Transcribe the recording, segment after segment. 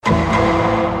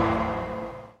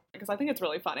because I think it's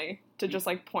really funny to just,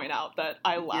 like, point out that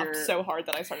I laughed so hard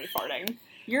that I started farting.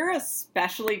 You're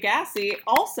especially gassy.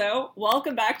 Also,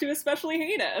 welcome back to Especially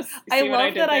Heinous. I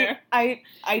love that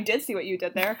I did see what you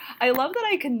did there. I love that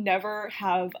I can never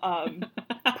have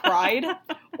pride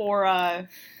or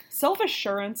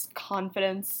self-assurance,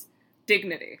 confidence.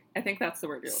 Dignity. I think that's the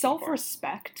word you're looking for.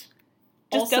 Self-respect.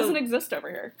 Just doesn't exist over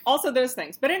here. Also those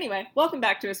things. But anyway, welcome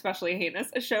back to Especially Heinous,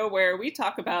 a show where we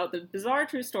talk about the bizarre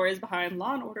true stories behind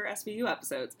Law & Order SVU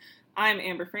episodes. I'm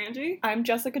Amber Frangie. I'm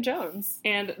Jessica Jones.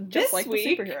 And just like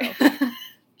week, the superhero.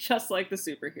 Just like the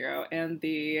superhero. And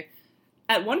the,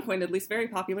 at one point at least, very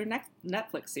popular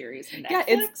Netflix series. Netflix? Yeah,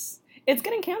 it's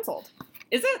getting canceled.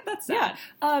 Is it? That's sad.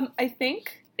 Yeah. I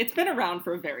think... It's been around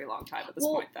for a very long time at this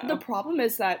point, though. The problem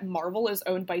is that Marvel is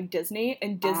owned by Disney,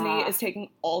 and Disney is taking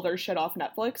all their shit off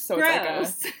Netflix, so Gross.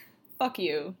 It's like a fuck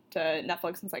you to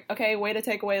Netflix, and it's like, okay, way to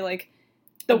take away, like,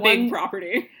 the big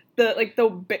property.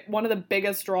 One of the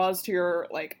biggest draws to your,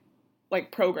 like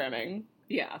programming.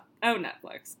 Yeah. Oh,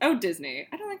 Netflix. Oh, Disney.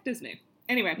 I don't like Disney.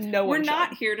 Anyway, we're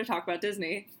not here to talk about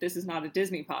Disney. This is not a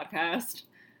Disney podcast.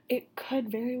 It could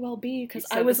very well be, because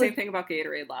I was the same thing about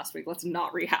Gatorade last week. Let's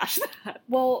not rehash that.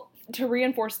 Well, to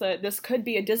reinforce that this could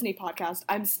be a Disney podcast,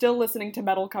 I'm still listening to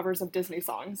metal covers of Disney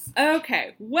songs.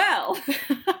 Okay, well,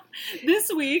 this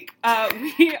week, we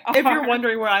are... If you're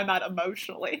wondering where I'm at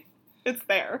emotionally, it's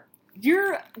there.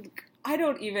 Your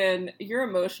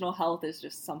emotional health is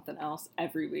just something else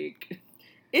every week.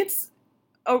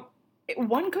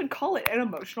 One could call it an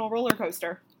emotional roller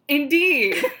coaster.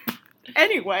 Indeed.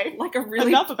 Anyway, like a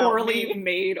really poorly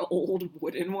made old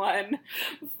wooden one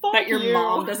that your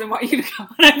mom doesn't want you to go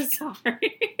on. I'm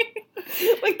sorry.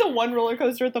 Like the one roller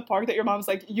coaster at the park that your mom's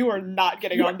like, you are not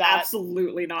getting on that.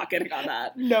 Absolutely not getting on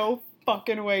that. No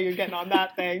fucking way you're getting on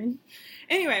that thing.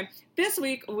 Anyway, this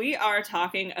week we are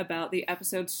talking about the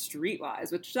episode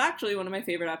Streetwise, which is actually one of my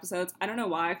favorite episodes. I don't know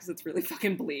why, because it's really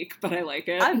fucking bleak, but I like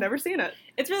it. I've never seen it.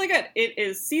 It's really good. It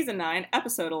is season 9,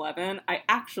 episode 11. I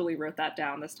actually wrote that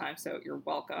down this time, so you're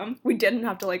welcome. We didn't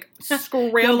have to, like,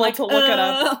 scramble to look it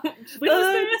up. When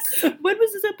was this? When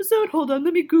was this episode? Hold on,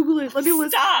 let me Google it. Let me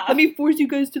listen. Stop! Let me force you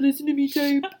guys to listen to me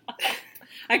type.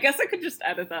 I guess I could just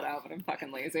edit that out, but I'm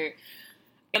fucking lazy.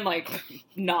 And, like,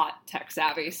 not tech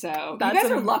savvy, so you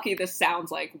guys are lucky this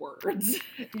sounds like words.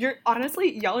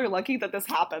 Y'all are lucky that this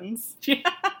happens. Yeah.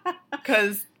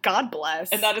 Because, God bless.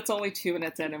 And that it's only 2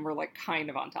 minutes in and we're, like, kind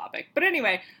of on topic. But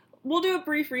anyway, we'll do a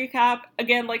brief recap.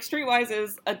 Again, like, Streetwise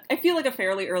is, I feel like a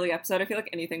fairly early episode. I feel like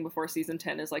anything before season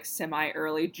 10 is, like,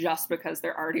 semi-early just because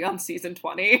they're already on season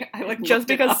 20. Just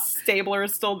because Stabler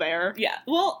is still there. Yeah.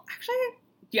 Well, actually...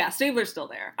 Yeah, Stabler's still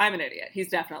there. I'm an idiot. He's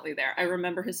definitely there. I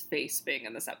remember his face being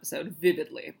in this episode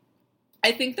vividly.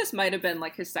 I think this might have been,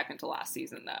 like, his second to last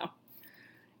season, though.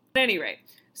 At any rate,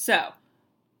 so,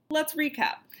 let's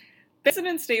recap. Benson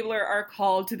and Stabler are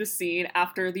called to the scene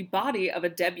after the body of a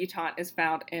debutante is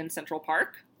found in Central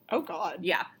Park. Oh, God.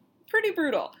 Yeah. Pretty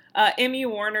brutal. Amy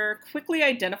Warner quickly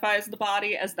identifies the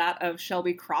body as that of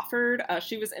Shelby Crawford.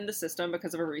 She was in the system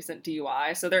because of a recent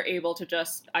DUI, so they're able to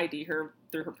just ID her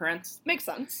through her prints. Makes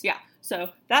sense. Yeah, so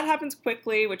that happens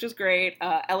quickly, which is great.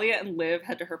 Elliot and Liv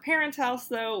head to her parents' house,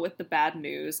 though, with the bad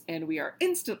news, and we are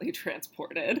instantly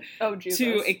transported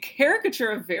to a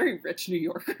caricature of very rich New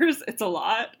Yorkers. It's a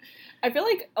lot. I feel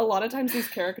like a lot of times these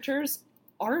caricatures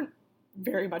aren't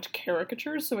very much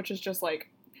caricatures, so which is just like,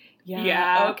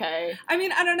 yeah, okay. I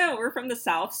mean, I don't know. We're from the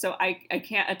South, so I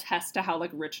can't attest to how, like,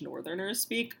 rich Northerners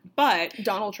speak, but...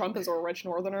 Donald Trump is a rich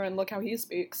Northerner, and look how he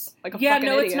speaks. Like a fucking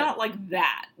idiot. It's not like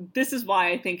that. This is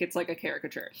why I think it's, like, a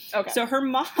caricature. Okay. So her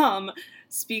mom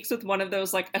speaks with one of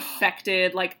those, like,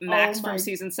 affected, like, Max from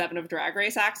season 7 of Drag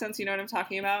Race accents. You know what I'm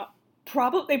talking about?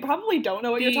 They probably don't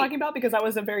know what you're talking about, because that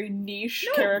was a very niche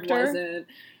character. It wasn't.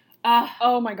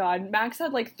 Oh my god, Max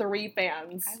had like 3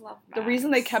 fans. I love Max. The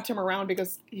reason they kept him around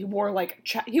because he wore like,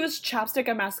 he was chapstick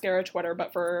and mascara Twitter,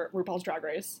 but for RuPaul's Drag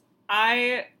Race.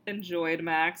 I enjoyed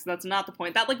Max. That's not the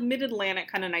point. That like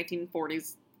mid-Atlantic kind of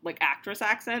 1940s like actress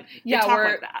accent. Yeah, talk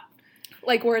like that.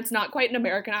 Like where it's not quite an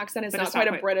American accent, it's not quite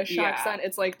a British accent.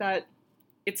 It's like that.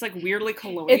 It's like weirdly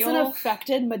colonial. It's an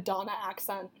affected Madonna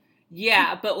accent.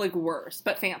 Yeah, but like worse,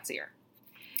 but fancier.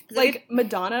 Like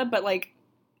Madonna, but like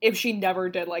if she never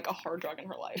did, like, a hard drug in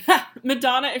her life.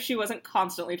 Madonna if she wasn't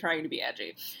constantly trying to be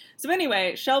edgy. So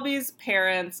anyway, Shelby's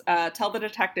parents tell the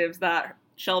detectives that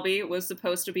Shelby was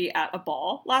supposed to be at a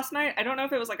ball last night. I don't know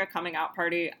if it was, like, a coming out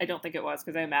party. I don't think it was,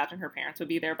 because I imagine her parents would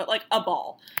be there. But, like, a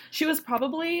ball. She was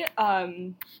probably,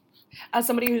 as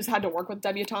somebody who's had to work with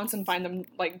debutantes and find them,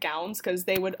 like, gowns, because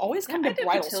they would always come to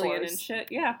bridal stores. And shit,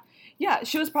 yeah. Yeah,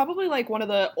 she was probably, like, one of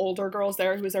the older girls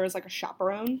there who was there as, like, a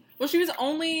chaperone. Well, she was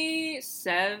only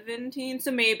 17,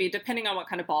 so maybe, depending on what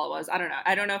kind of ball it was. I don't know.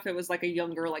 I don't know if it was, like, a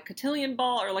younger, like, cotillion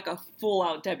ball or, like, a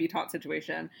full-out debutante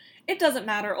situation. It doesn't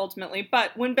matter, ultimately.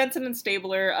 But when Benson and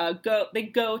Stabler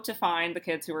go to find the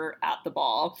kids who were at the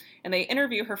ball, and they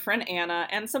interview her friend Anna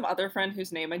and some other friend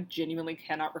whose name I genuinely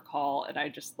cannot recall, and I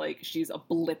just, like, she's a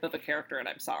blip of a character, and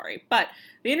I'm sorry. But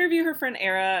they interview her friend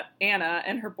Anna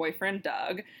and her boyfriend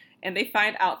Doug, and they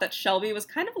find out that Shelby was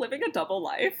kind of living a double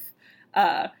life.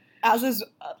 As is,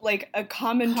 like, a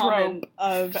common trope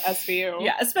of SVU.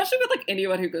 Yeah, especially with, like,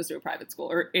 anyone who goes to a private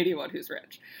school or anyone who's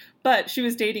rich. But she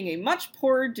was dating a much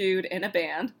poorer dude in a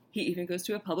band. He even goes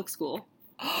to a public school.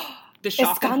 The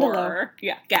shock of horror.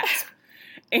 Yeah, gasp.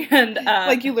 And,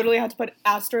 like, you literally had to put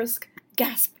asterisk,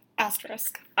 gasp,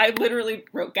 asterisk. I literally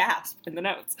wrote gasp in the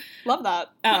notes. Love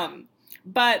that.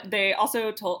 But they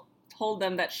also told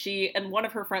them that she and one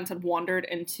of her friends had wandered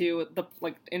into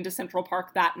Central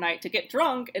Park that night to get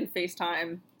drunk and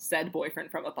FaceTime said boyfriend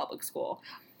from a public school.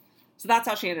 So that's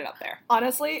how she ended up there.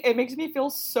 Honestly, it makes me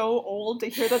feel so old to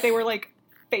hear that they were, like,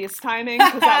 FaceTiming,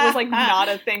 because that was, like, not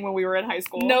a thing when we were in high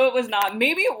school. No, it was not.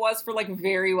 Maybe it was for, like,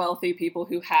 very wealthy people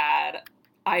who had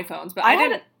iPhones, but I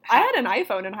had an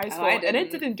iPhone in high school, and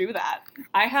it didn't do that.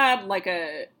 I had, like,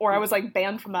 Or I was, like,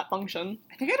 banned from that function.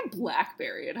 I think I had a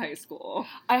BlackBerry in high school.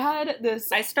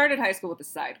 I started high school with a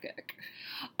Sidekick.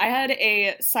 I had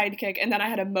a Sidekick, and then I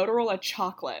had a Motorola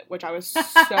Chocolate, which I was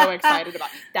so excited about.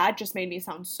 That just made me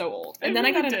sound so old. And then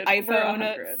I got an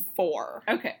iPhone 4.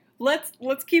 Okay.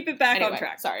 Let's keep it back on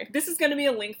track. Sorry. This is going to be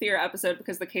a lengthier episode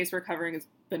because the case we're covering is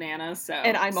bananas, so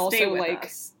and I'm also, like...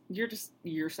 us. You're just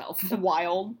yourself.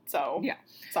 Wild, so... Yeah.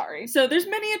 Sorry. So there's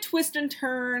many a twist and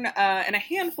turn and a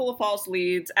handful of false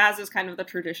leads, as is kind of the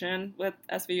tradition with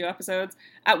SVU episodes.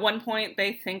 At one point,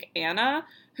 they think Anna,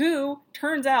 who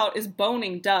turns out is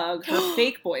boning Doug, her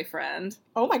fake boyfriend.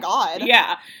 Oh my god.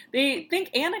 Yeah. They think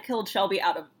Anna killed Shelby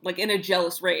out of, like, in a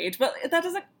jealous rage, but that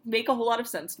doesn't make a whole lot of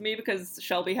sense to me because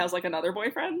Shelby has, like, another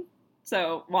boyfriend.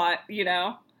 So, what, you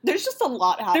know? There's just a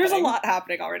lot happening. There's a lot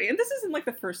happening already. And this isn't, like,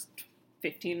 the first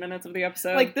 15 minutes of the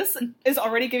episode. Like, this is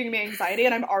already giving me anxiety,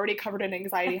 and I'm already covered in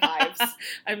anxiety hives.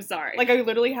 I'm sorry. Like, I'm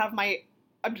literally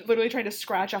trying to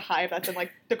scratch a hive that's in,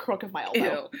 like, the crook of my elbow.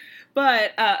 Ew.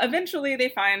 But eventually they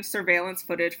find surveillance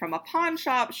footage from a pawn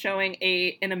shop showing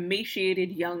an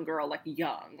emaciated young girl, like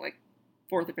 4th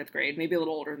or 5th grade, maybe a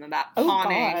little older than that,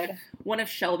 pawning one of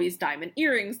Shelby's diamond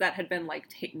earrings that had been, like,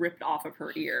 ripped off of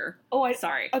her ear. Oh, I'm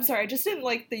sorry. I just didn't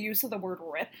like the use of the word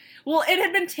rip. Well, it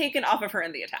had been taken off of her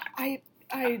in the attack.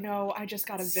 I know. I just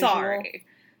got a visual.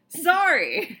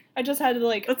 Sorry. I just had to,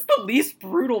 like... That's the least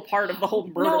brutal part of the whole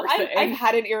murder thing. I've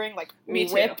had an earring, like,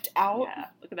 ripped out. Yeah,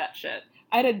 look at that shit.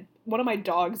 One of my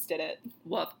dogs did it.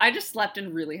 Whoop. I just slept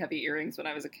in really heavy earrings when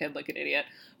I was a kid like an idiot.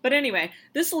 But anyway,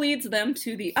 this leads them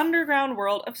to the underground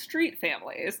world of street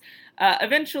families.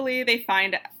 Eventually, they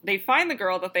find the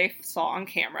girl that they saw on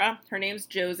camera. Her name's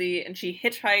Josie, and she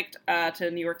hitchhiked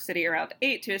to New York City around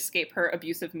 8 to escape her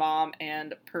abusive mom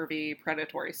and pervy,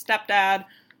 predatory stepdad.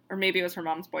 Or maybe it was her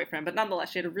mom's boyfriend, but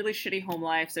nonetheless, she had a really shitty home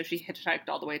life, so she hitchhiked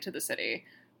all the way to the city,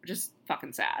 which is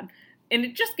fucking sad. And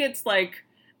it just gets, like,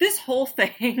 this whole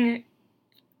thing,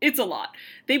 it's a lot.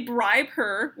 They bribe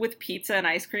her with pizza and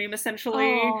ice cream,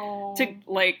 essentially, to,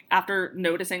 like, after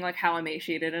noticing, like, how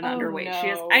emaciated and underweight she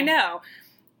is. I know.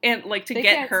 And, like, to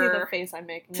get her... They can't see the face I'm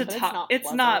making, but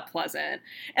it's not pleasant.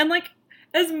 And, like,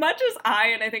 as much as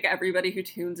I think everybody who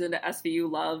tunes into SVU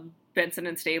love Benson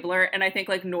and Stabler, and I think,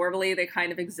 like, normally they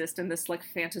kind of exist in this, like,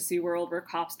 fantasy world where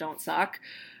cops don't suck,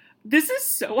 this is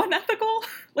so unethical.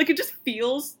 Like, it just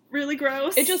feels really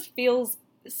gross. It just feels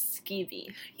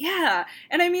skeevy. Yeah.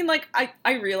 And I mean, like,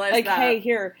 I realize like, that... hey,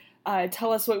 here,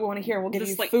 tell us what we want to hear. We'll give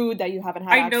you like, food that you haven't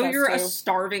had access to. I know you're a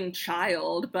starving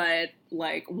child, but,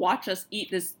 like, watch us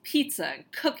eat this pizza and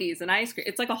cookies and ice cream.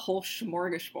 It's like a whole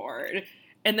smorgasbord.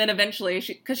 And then eventually,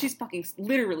 because she's fucking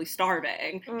literally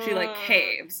starving, she, like,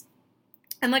 caves.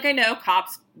 And, like, I know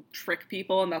cops trick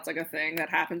people, and that's, like, a thing that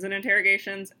happens in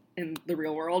interrogations in the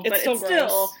real world, but it's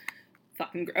still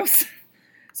fucking gross.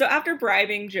 So after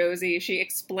bribing Josie, she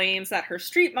explains that her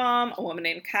street mom, a woman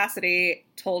named Cassidy,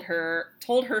 told her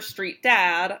street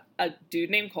dad, a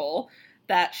dude named Cole,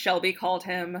 that Shelby called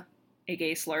him a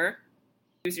gay slur.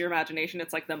 Use your imagination,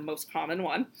 it's, like, the most common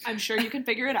one. I'm sure you can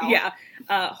figure it out. Yeah.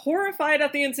 Horrified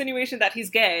at the insinuation that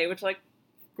he's gay, which, like,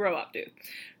 grow up, dude.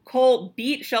 Cole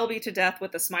beat Shelby to death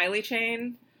with a smiley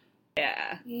chain.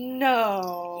 Yeah.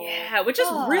 No. Yeah, which is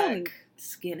real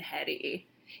skinheady.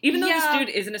 Even though this dude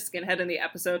isn't a skinhead in the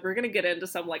episode, we're going to get into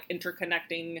some, like,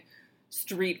 interconnecting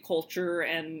street culture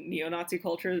and neo-Nazi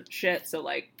culture shit, so,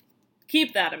 like,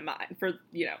 keep that in mind for,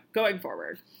 going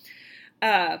forward.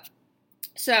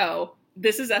 So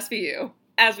this is SVU.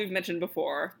 As we've mentioned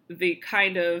before, the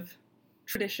kind of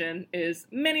tradition is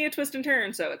many a twist and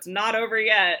turn, so it's not over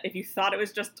yet. If you thought it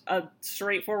was just a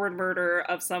straightforward murder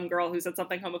of some girl who said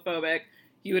something homophobic,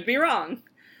 you would be wrong.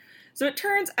 So it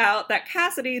turns out that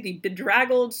Cassidy, the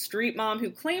bedraggled street mom who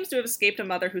claims to have escaped a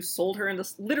mother who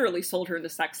literally sold her into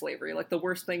sex slavery, like the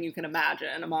worst thing you can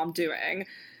imagine a mom doing,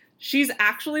 she's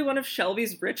actually one of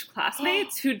Shelby's rich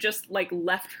classmates who just, like,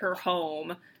 left her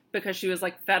home because she was,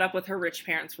 like, fed up with her rich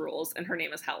parents' rules, and her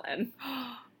name is Helen.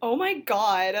 Oh my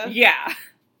god. Yeah.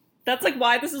 That's, like,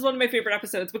 why this is one of my favorite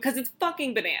episodes, because it's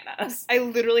fucking bananas. I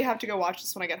literally have to go watch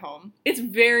this when I get home. It's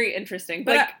very interesting.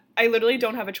 But like, I literally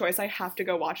don't have a choice. I have to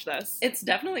go watch this. It's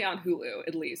definitely on Hulu,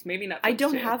 at least. Maybe Netflix, I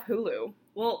don't too. have Hulu.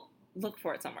 Well, look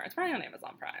for it somewhere. It's probably on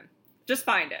Amazon Prime. Just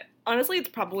find it. Honestly, it's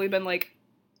probably been, like,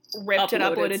 ripped and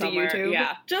uploaded to YouTube.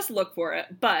 Yeah, just look for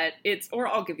it. But or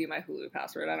I'll give you my Hulu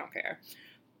password. I don't care.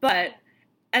 But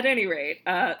at any rate,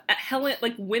 Helen,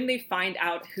 like, when they find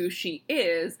out who she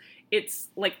is, it's,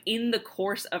 like, in the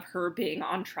course of her being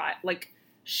on trial. Like,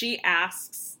 she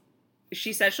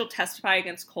says she'll testify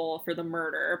against Cole for the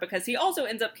murder because he also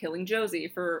ends up killing Josie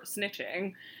for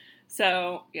snitching.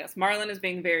 So, yes, Marlon is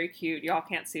being very cute. Y'all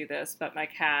can't see this, but my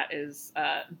cat is,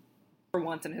 for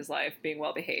once in his life, being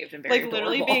well-behaved and very like, adorable.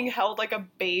 literally being held like a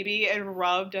baby and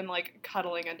rubbed and, like,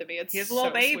 cuddling into me. It's He's a so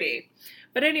little baby. sweet.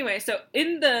 But anyway, so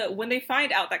when they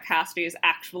find out that Cassidy is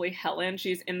actually Helen,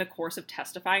 she's in the course of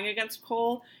testifying against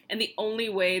Cole, and the only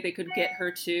way they could get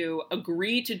her to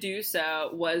agree to do so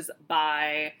was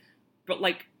by,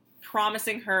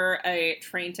 promising her a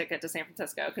train ticket to San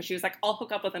Francisco, because she was like, I'll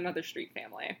hook up with another street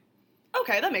family.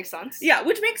 Okay, that makes sense. Yeah,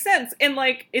 which makes sense. And,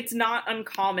 like, it's not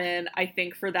uncommon, I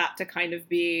think, for that to kind of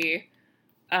be,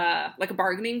 like, a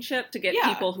bargaining chip to get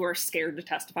people who are scared to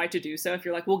testify to do so. If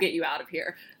you're like, we'll get you out of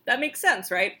here. That makes sense,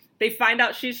 right? They find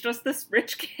out she's just this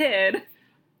rich kid.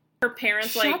 Her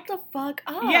parents, Shut the fuck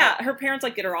up. Yeah, her parents,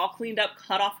 like, get her all cleaned up,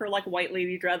 cut off her, like, white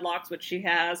lady dreadlocks, which she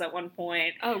has at one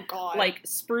point. Oh, God. Like,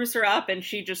 spruce her up, and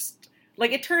she just...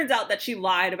 Like, it turns out that she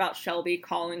lied about Shelby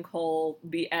calling Cole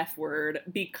the F word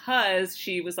because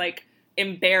she was, like,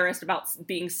 embarrassed about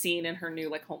being seen in her new,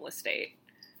 like, homeless state.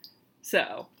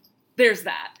 So, there's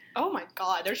that. Oh my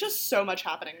god, there's just so much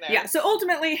happening there. Yeah, so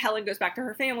ultimately, Helen goes back to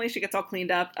her family, she gets all cleaned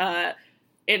up,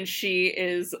 and she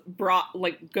is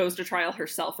goes to trial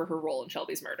herself for her role in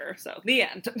Shelby's murder. So, the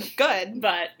end. Good.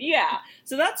 But, yeah.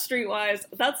 So that's Streetwise.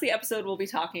 That's the episode we'll be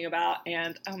talking about,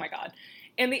 and, oh my god.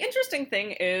 And the interesting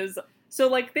thing is... So,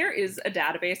 like, there is a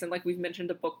database, and, like, we've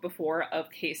mentioned a book before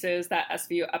of cases that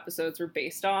SVU episodes were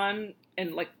based on,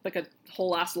 and, like a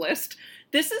whole ass list.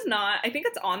 This is not, I think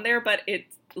it's on there, but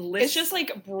it's just,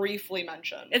 like, briefly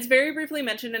mentioned. It's very briefly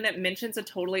mentioned, and it mentions a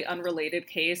totally unrelated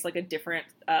case, like a different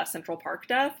Central Park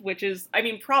death, which is, I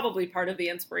mean, probably part of the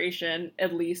inspiration,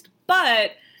 at least,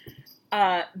 but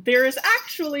there is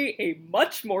actually a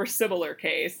much more similar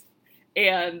case,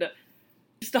 and...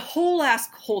 just a whole ass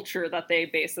culture that they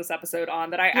base this episode on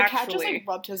that Your cat just, like,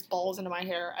 rubbed his balls into my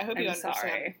hair. I hope you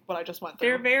understand what I just went through.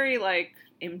 They're very, like,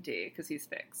 empty because he's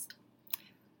fixed.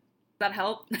 Does that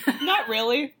help? Not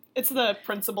really. It's the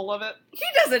principle of it. He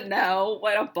doesn't know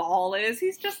what a ball is.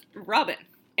 He's just rubbing.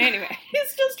 Anyway.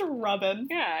 He's just rubbing.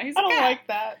 Yeah, I don't like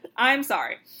that. I'm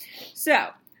sorry. So,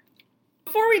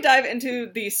 before we dive into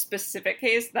the specific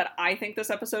case that I think this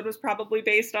episode was probably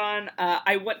based on,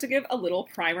 I want to give a little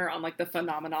primer on, like, the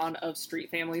phenomenon of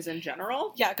street families in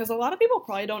general. Yeah, because a lot of people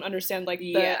probably don't understand, like,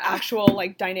 the actual,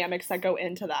 like, dynamics that go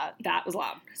into that. That was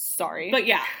loud. Sorry. But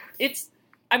yeah, it's,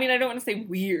 I mean, I don't want to say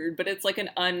weird, but it's like an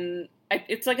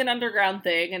underground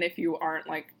thing, and if you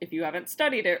haven't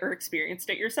studied it or experienced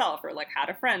it yourself, or, like, had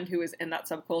a friend who is in that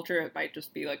subculture, it might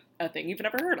just be, like, a thing you've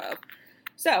never heard of.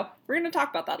 So, we're going to talk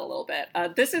about that a little bit.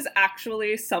 This is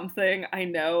actually something I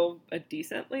know a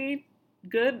decently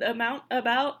good amount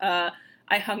about.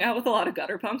 I hung out with a lot of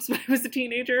gutter punks when I was a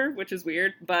teenager, which is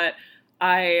weird, but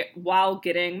while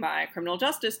getting my criminal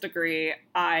justice degree,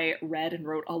 I read and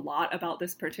wrote a lot about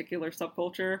this particular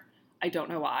subculture. I don't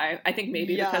know why. I think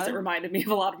maybe because it reminded me of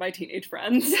a lot of my teenage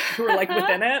friends who were, like,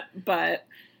 within it,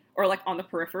 or, like, on the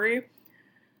periphery.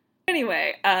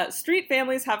 Anyway, street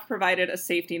families have provided a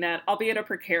safety net, albeit a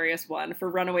precarious one, for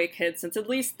runaway kids since at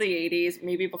least the 80s,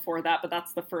 maybe before that, but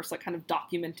that's the first, like, kind of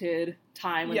documented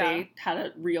time when they had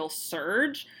a real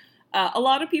surge. A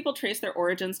lot of people trace their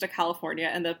origins to California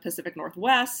and the Pacific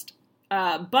Northwest,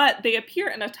 but they appear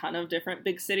in a ton of different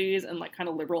big cities and, like, kind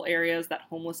of liberal areas that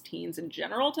homeless teens in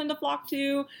general tend to flock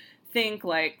to. Think,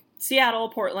 like, Seattle,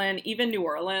 Portland, even New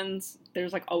Orleans.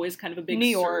 There's like always kind of a big New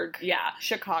York. Yeah.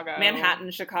 Chicago.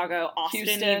 Manhattan, Chicago, Austin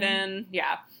Houston. even.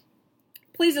 Yeah.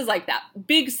 Places like that.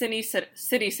 Big city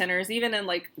centers, even in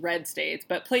like red states,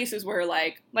 but places where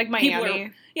like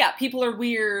Miami. people are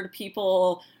weird,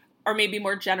 people are maybe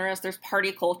more generous, there's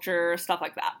party culture, stuff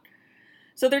like that.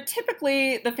 So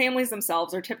the families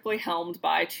themselves are typically helmed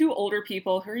by two older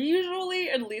people who are usually,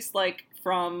 at least like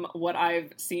from what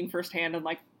I've seen firsthand and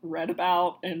like read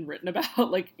about and written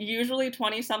about, like usually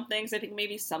 20-somethings. I think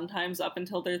maybe sometimes up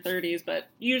until their 30s, but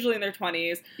usually in their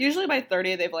 20s. Usually by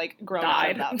 30, they've like grown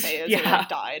out of that phase. Yeah. Or like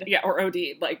died. Yeah, or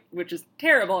OD'd, like, which is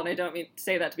terrible. And I don't mean to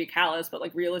say that to be callous, but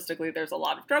like realistically, there's a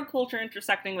lot of drug culture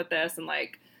intersecting with this, and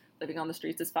like living on the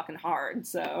streets is fucking hard.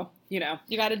 So, you know.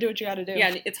 You gotta do what you gotta do. Yeah,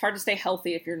 and it's hard to stay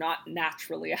healthy if you're not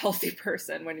naturally a healthy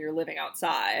person when you're living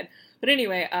outside. But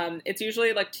anyway, it's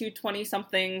usually like two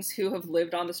 20-somethings who have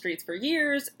lived on the streets for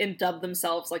years and dubbed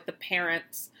themselves like the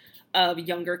parents of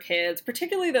younger kids,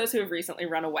 particularly those who have recently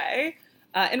run away.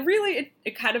 And really,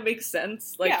 it kind of makes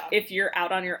sense. Like, if you're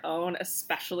out on your own,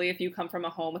 especially if you come from a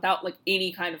home without, like,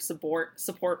 any kind of support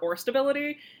or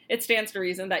stability, it stands to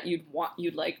reason that you'd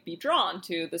like, be drawn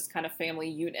to this kind of family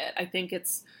unit. I think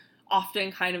it's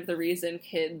often kind of the reason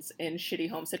kids in shitty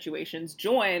home situations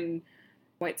join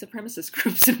white supremacist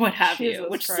groups and what have you,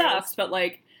 which sucks, but,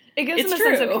 like, it gives them a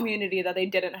sense of community that they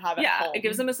didn't have at home. Yeah, it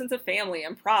gives them a sense of family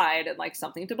and pride and, like,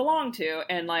 something to belong to,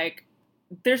 and, like,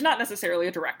 there's not necessarily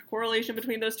a direct correlation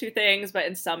between those two things, but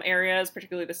in some areas,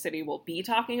 particularly the city we'll be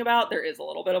talking about, there is a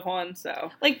little bit of one, so.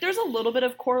 Like, there's a little bit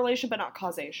of correlation, but not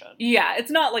causation. Yeah,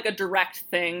 it's not, like, a direct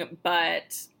thing,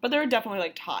 but. But there are definitely,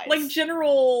 like, ties. Like,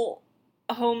 general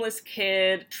homeless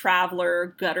kid,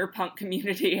 traveler, gutter punk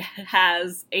community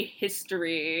has a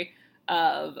history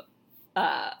of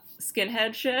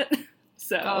skinhead shit,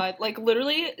 so. God, like,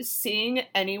 literally seeing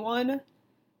anyone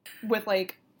with,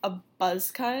 like, a buzz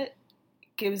cut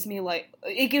gives me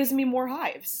more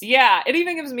hives. Yeah, it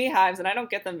even gives me hives, and I don't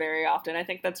get them very often. I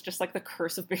think that's just like the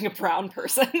curse of being a brown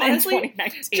person. Honestly, in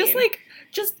 2019.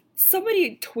 Just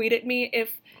somebody tweet at me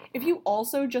if you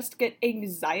also just get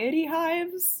anxiety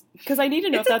hives, because I need to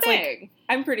know if that's like.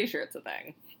 I'm pretty sure it's a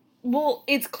thing. Well,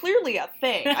 it's clearly a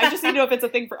thing. I just need to know if it's a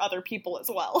thing for other people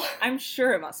as well. I'm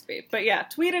sure it must be. But yeah,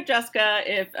 tweet at Jessica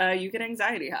if you get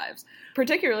anxiety hives.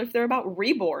 Particularly if they're about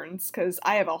reborns, because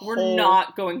I have We're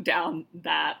not going down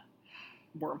that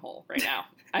wormhole right now.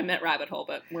 I meant rabbit hole,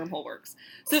 but wormhole works.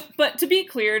 So, but to be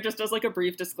clear, just as like a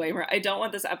brief disclaimer, I don't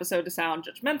want this episode to sound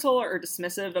judgmental or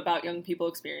dismissive about young people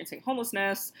experiencing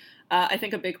homelessness. I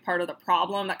think a big part of the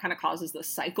problem that kind of causes the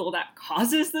cycle that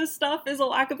causes this stuff is a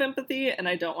lack of empathy, and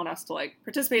I don't want us to like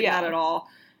participate in that at all.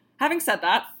 Having said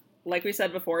that, like we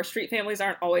said before, street families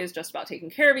aren't always just about taking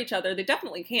care of each other. They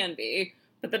definitely can be,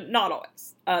 but not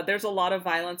always. There's a lot of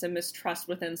violence and mistrust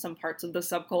within some parts of the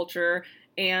subculture,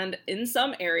 and in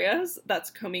some areas, that's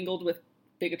commingled with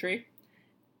bigotry,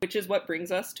 which is what brings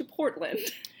us to Portland.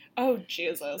 Oh,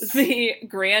 Jesus. The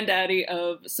granddaddy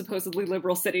of supposedly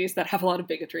liberal cities that have a lot of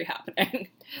bigotry happening.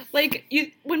 Like,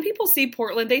 when people see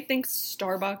Portland, they think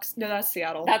Starbucks. No, that's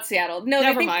Seattle. That's Seattle. No,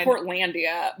 they think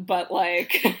Portlandia, but,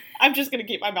 like... I'm just gonna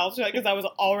keep my mouth shut because that was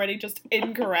already just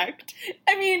incorrect.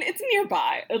 I mean, it's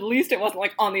nearby. At least it wasn't,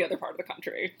 like, on the other part of the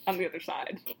country. On the other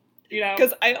side. You know?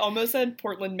 Because I almost said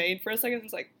Portland, Maine for a second.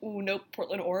 It's like, ooh, nope,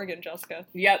 Portland, Oregon, Jessica.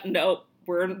 Yep, nope.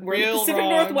 We're in the Pacific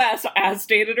Northwest, as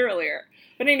stated earlier.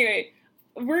 But anyway,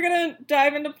 we're gonna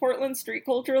dive into Portland street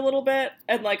culture a little bit.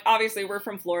 And, like, obviously we're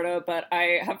from Florida, but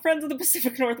I have friends in the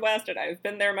Pacific Northwest, and I've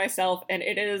been there myself, and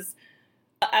it is,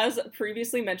 as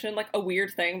previously mentioned, like, a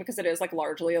weird thing, because it is, like,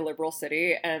 largely a liberal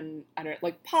city, and, I don't know,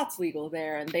 like, pot's legal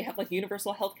there, and they have, like,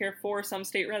 universal healthcare for some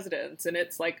state residents, and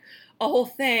it's, like, a whole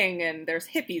thing, and there's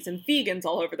hippies and vegans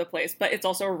all over the place, but it's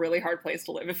also a really hard place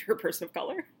to live if you're a person of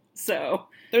color. So.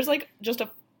 There's, like, just a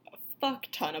fuck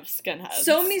ton of skinheads.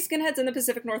 So many skinheads in the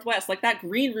Pacific Northwest. Like, that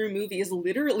Green Room movie is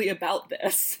literally about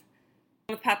this.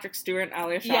 With Patrick Stewart and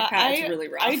Alia Shawkat, it's really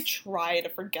rough. I try to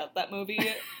forget that movie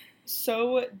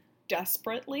so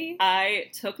desperately. I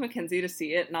took Mackenzie to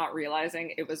see it, not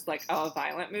realizing it was, like, a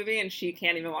violent movie, and she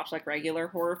can't even watch, like, regular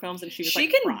horror films, and she was, like,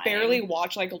 She can crying. Barely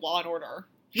watch, like, Law and Order.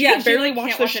 She can barely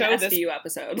watch the show.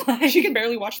 Episode. She can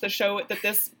barely watch the show that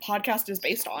this podcast is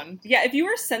based on. Yeah, if you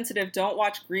are sensitive, don't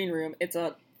watch Green Room. It's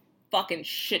a fucking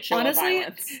shit show of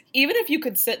violence. Even if you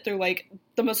could sit through, like,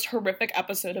 the most horrific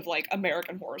episode of, like,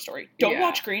 American Horror Story, don't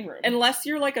watch Green Room. Unless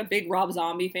you're, like, a big Rob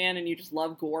Zombie fan and you just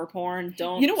love gore porn,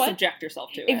 don't subject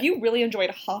yourself to it. If you really enjoyed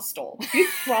Hostel, you'd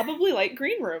probably like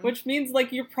Green Room. Which means,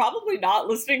 like, you're probably not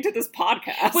listening to this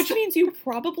podcast. Which means you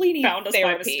probably need Found us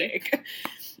therapy. by mistake.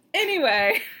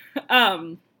 Anyway,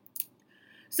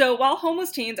 So while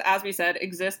homeless teens, as we said,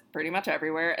 exist pretty much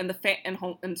everywhere, and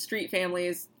and street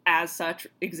families as such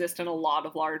exist in a lot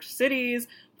of large cities,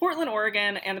 Portland,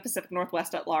 Oregon, and the Pacific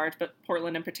Northwest at large, but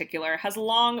Portland in particular, has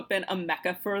long been a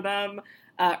mecca for them.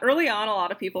 Early on, a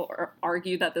lot of people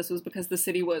argued that this was because the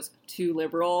city was too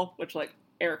liberal, which, like,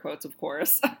 air quotes, of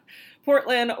course.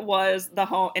 Portland was the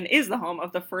home and is the home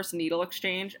of the first needle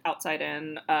exchange outside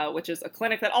in, which is a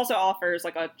clinic that also offers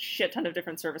like a shit ton of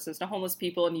different services to homeless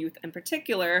people and youth in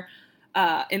particular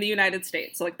in the United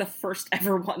States. So like the first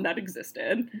ever one that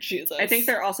existed. Jesus. I think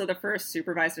they're also the first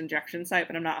supervised injection site,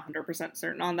 but I'm not 100%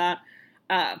 certain on that.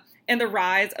 And the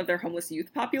rise of their homeless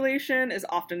youth population is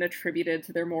often attributed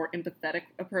to their more empathetic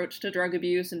approach to drug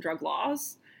abuse and drug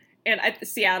laws. And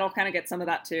Seattle kind of gets some of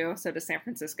that too, so does San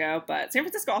Francisco. But San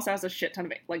Francisco also has a shit ton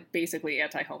of, like, basically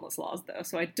anti-homeless laws, though.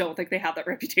 So I don't think they have that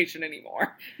reputation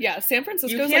anymore. Yeah, San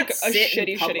Francisco's, like, a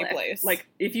shitty place. Like,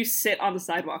 if you sit on the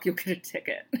sidewalk, you'll get a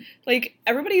ticket. Like,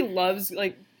 everybody loves,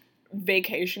 like,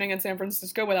 vacationing in San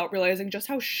Francisco without realizing just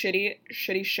how shitty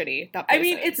that place I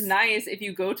mean, is. it's nice if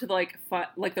you go to, like,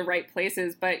 the right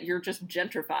places, but you're just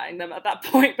gentrifying them at that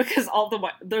point because all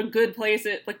the good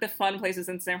places, like, the fun places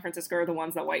in San Francisco are the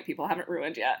ones that white people haven't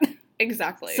ruined yet.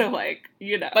 Exactly. So, like,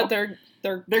 you know. But they're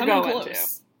coming going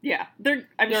close. to. Yeah.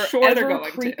 I'm sure they're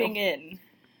going creeping to. in.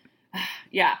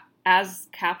 Yeah. As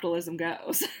capitalism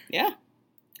goes. Yeah.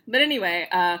 But anyway,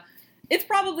 it's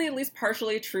probably at least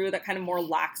partially true that kind of more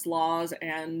lax laws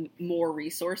and more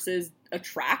resources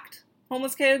attract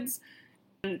homeless kids.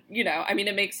 And, you know, I mean,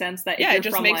 it makes sense that if yeah, you're it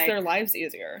just from, makes like, their lives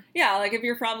easier. Yeah, like if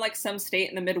you're from like some state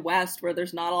in the Midwest where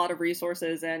there's not a lot of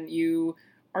resources and you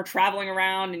are traveling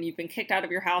around and you've been kicked out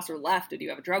of your house or left and you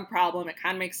have a drug problem, it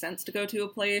kind of makes sense to go to a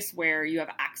place where you have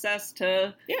access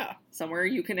to somewhere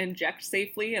you can inject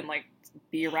safely and like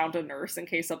be around a nurse in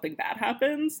case something bad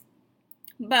happens.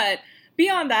 But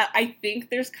beyond that, I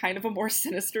think there's kind of a more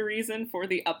sinister reason for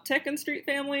the uptick in street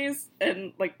families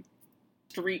and, like,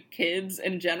 street kids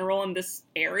in general in this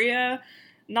area.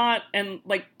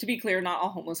 To be clear, not all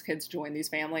homeless kids join these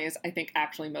families. I think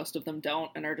actually most of them don't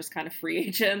and are just kind of free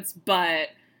agents, but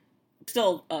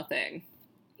still a thing.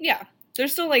 Yeah. They're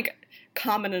still, like,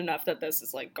 common enough that this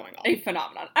is, like, going on. A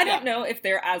phenomenon. I don't know if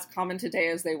they're as common today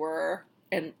as they were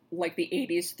in, like, the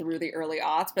 80s through the early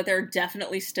aughts, but there are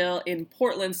definitely still, in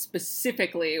Portland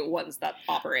specifically, ones that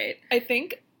operate. I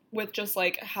think with just,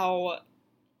 like, how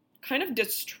kind of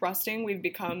distrusting we've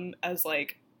become as,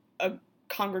 like, a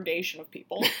congregation of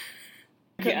people.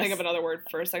 I couldn't think of another word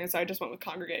for a second, so I just went with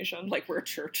congregation. Like we're a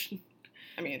church.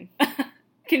 I mean,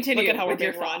 continue. Look at how we're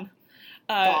being run.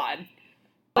 God.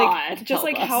 Like, just,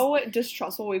 like, how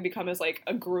distrustful we become as, like,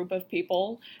 a group of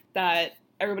people that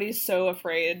everybody's so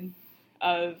afraid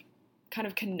of kind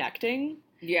of connecting.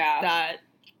 Yeah. That,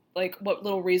 like, what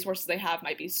little resources they have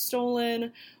might be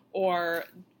stolen,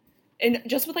 and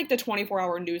just with, like, the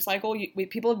 24-hour news cycle,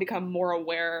 people have become more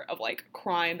aware of, like,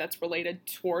 crime that's related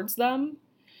towards them.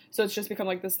 So it's just become,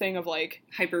 like, this thing of, like,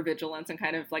 hypervigilance and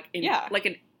kind of, like, like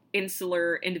an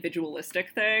insular,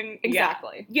 individualistic thing.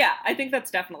 Exactly. Yeah, I think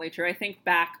that's definitely true. I think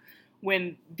back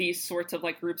when these sorts of,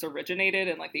 like, groups originated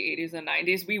in, like, the 80s and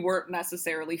 90s, we weren't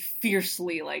necessarily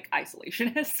fiercely, like,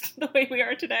 isolationist the way we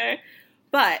are today.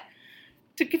 But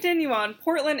to continue on,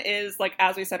 Portland is, like,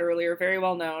 as we said earlier, very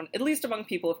well known, at least among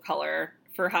people of color,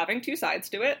 for having two sides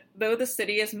to it. Though the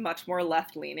city is much more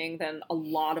left-leaning than a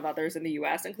lot of others in the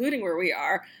U.S., including where we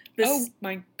are. Oh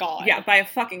my god. Yeah, by a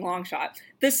fucking long shot.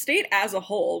 The state as a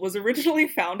whole was originally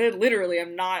founded, literally,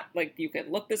 I'm not, like, you can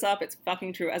look this up, it's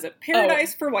fucking true, as a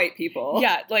paradise for white people.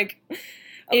 Yeah, like,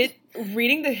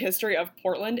 reading the history of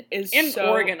Portland is and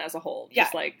Oregon as a whole.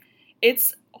 Just, like,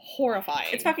 it's horrifying.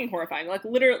 It's fucking horrifying. Like,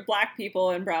 literally, black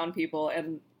people and brown people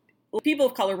and people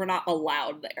of color were not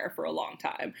allowed there for a long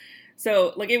time.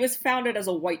 So, like, it was founded as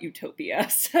a white utopia.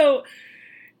 So,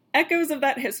 echoes of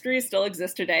that history still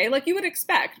exist today, like you would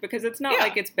expect, because it's not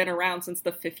like it's been around since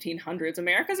the 1500s.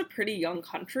 America's a pretty young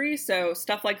country, so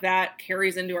stuff like that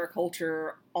carries into our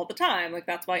culture all the time. Like,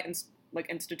 that's why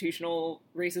institutional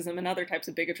racism and other types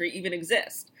of bigotry even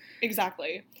exist.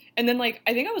 Exactly. And then, like,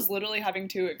 I think I was literally having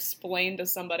to explain to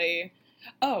somebody,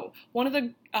 one of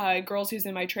the girls who's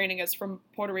in my training is from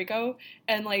Puerto Rico,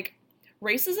 and, like,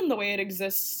 racism the way it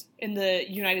exists in the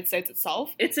United States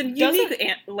itself, it's a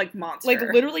unique monster. Like,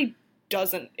 literally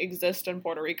doesn't exist in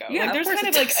Puerto Rico. Yeah, like, there's kind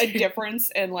of like a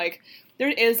difference in, like, there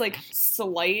is, like,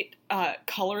 slight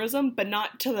colorism, but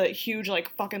not to the huge, like,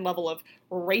 fucking level of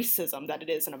racism that it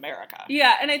is in America.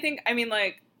 Yeah, and I think, I mean,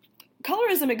 like,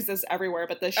 colorism exists everywhere,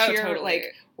 but the sheer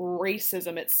like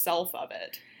racism itself of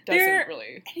it doesn't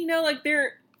really. You know, like,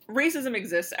 racism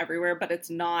exists everywhere, but it's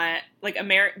not, like,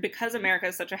 because America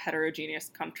is such a heterogeneous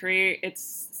country,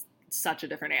 it's such a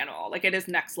different animal. Like, it is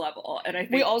next level. And I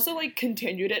think... We also, like,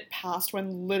 continued it past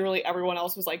when literally everyone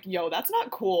else was like, yo, that's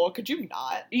not cool. Could you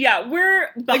not? Yeah,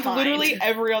 we're behind. Like, literally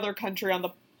every other country on the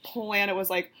planet was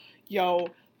like, yo,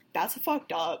 that's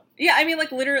fucked up. Yeah, I mean,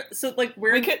 like, literally, so, like,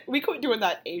 we quit doing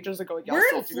that ages ago.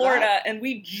 We're in Florida, and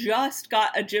we just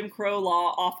got a Jim Crow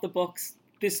law off the books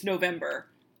this November.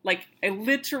 Like, a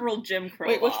literal Jim Crow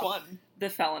law. Wait, which one? The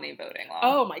felony voting law.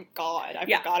 Oh my god, I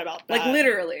forgot about that. Like,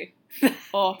 literally.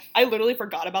 Oh, I literally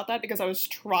forgot about that because I was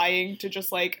trying to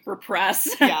just, like... repress.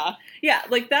 Yeah. Yeah,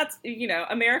 like, that's, you know,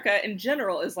 America in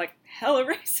general is, like, hella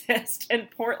racist, and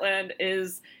Portland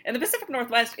is, and the Pacific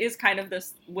Northwest is kind of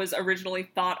this, was originally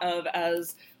thought of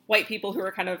as white people who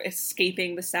are kind of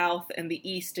escaping the South and the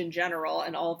East in general,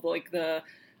 and all of, like, the,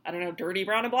 I don't know, dirty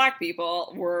brown and black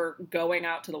people were going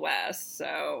out to the West,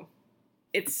 so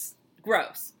it's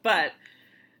gross, but...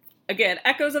 Again,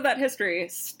 echoes of that history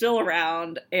still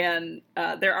around, and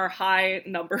there are high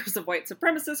numbers of white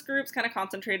supremacist groups kind of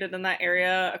concentrated in that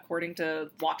area, according to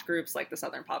watch groups like the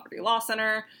Southern Poverty Law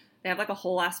Center. They have like a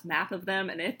whole ass map of them,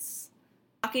 and it's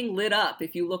fucking lit up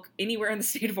if you look anywhere in the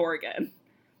state of Oregon.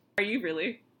 Are you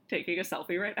really taking a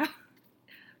selfie right now?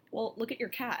 Well, look at your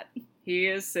cat. He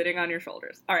is sitting on your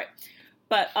shoulders. All right.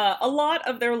 But a lot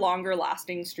of their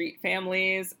longer-lasting street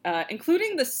families,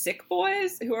 including the Sick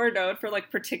Boys, who are known for,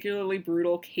 like, particularly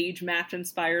brutal cage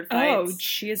match-inspired fights. Oh,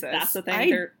 Jesus. That's the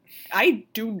thing. I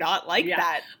do not like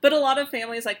that. But a lot of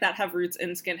families like that have roots in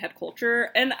skinhead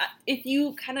culture. And if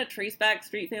you kind of trace back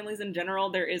street families in general,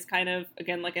 there is kind of,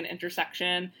 again, like an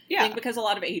intersection. Yeah. I think because a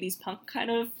lot of 80s punk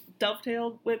kind of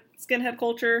dovetailed with skinhead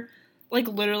culture. Like,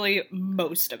 literally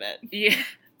most of it. Yeah.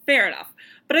 Fair enough.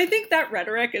 But I think that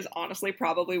rhetoric is honestly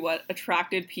probably what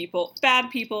attracted people,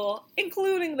 bad people,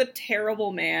 including the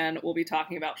terrible man we'll be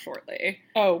talking about shortly.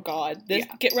 Oh, God.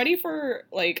 Get ready for,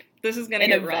 like, this is gonna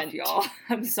get rough, y'all.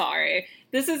 I'm sorry.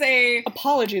 This is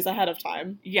apologies ahead of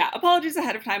time. Yeah, apologies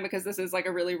ahead of time because this is, like,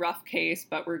 a really rough case,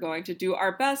 but we're going to do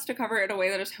our best to cover it in a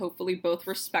way that is hopefully both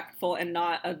respectful and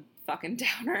not a fucking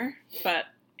downer. But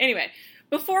anyway...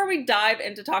 Before we dive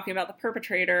into talking about the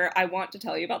perpetrator, I want to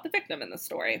tell you about the victim in the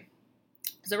story.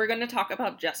 So we're going to talk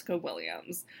about Jessica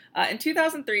Williams. In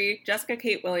 2003, Jessica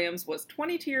Kate Williams was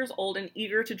 22 years old and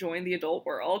eager to join the adult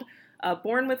world.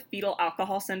 Born with fetal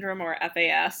alcohol syndrome, or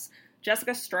FAS,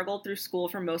 Jessica struggled through school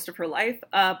for most of her life,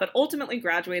 but ultimately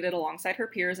graduated alongside her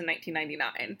peers in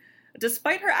 1999.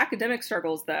 Despite her academic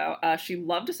struggles, though, she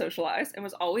loved to socialize and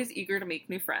was always eager to make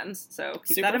new friends, so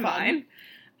keep that in mind.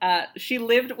 She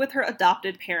lived with her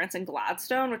adopted parents in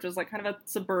Gladstone, which was like kind of a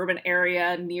suburban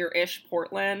area near-ish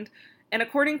Portland. And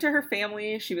according to her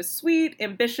family, she was sweet,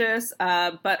 ambitious,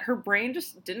 but her brain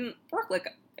just didn't work like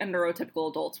a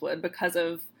neurotypical adults would because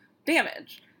of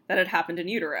damage that had happened in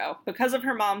utero. Because of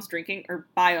her mom's drinking, or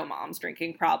bio-mom's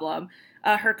drinking problem,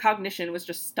 her cognition was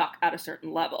just stuck at a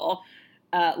certain level,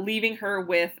 leaving her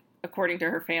with, according to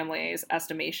her family's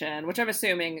estimation, which I'm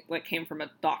assuming like came from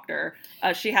a doctor,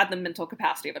 she had the mental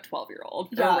capacity of a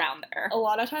 12-year-old, or around there. A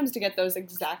lot of times to get those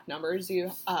exact numbers,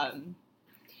 you,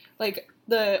 like,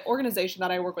 the organization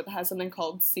that I work with has something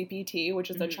called CPT, which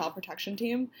is the Child Protection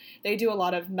Team. They do a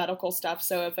lot of medical stuff,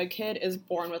 so if a kid is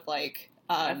born with, like,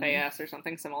 FAS or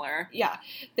something similar. Yeah.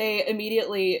 They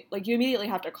immediately, like, you immediately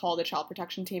have to call the Child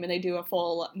Protection Team, and they do a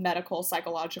full medical,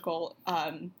 psychological,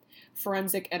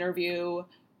 forensic interview,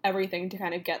 everything to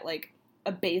kind of get, like,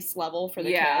 a base level for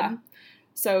the kid.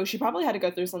 So she probably had to go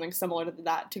through something similar to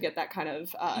that to get that kind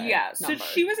of So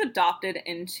she was adopted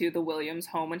into the Williams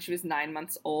home when she was 9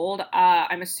 months old.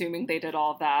 I'm assuming they did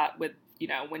all of that with, you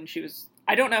know, when she was...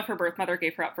 I don't know if her birth mother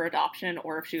gave her up for adoption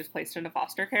or if she was placed into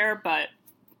foster care, but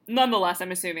nonetheless,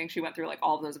 I'm assuming she went through, like,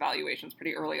 all of those evaluations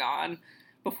pretty early on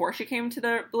before she came to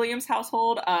the Williams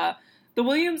household. The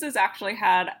Williamses actually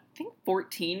had, I think,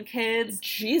 14 kids.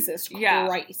 Jesus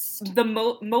Christ. Yeah.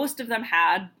 Most of them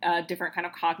had different kind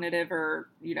of cognitive or,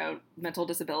 you know, mental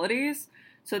disabilities.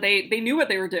 So they knew what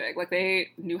they were doing. Like,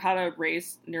 they knew how to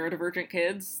raise neurodivergent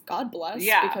kids. God bless.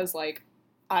 Yeah. Because, like,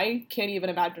 I can't even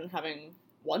imagine having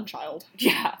one child.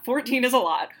 Yeah, 14 is a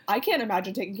lot. I can't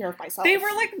imagine taking care of myself. They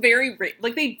were,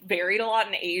 like, they varied a lot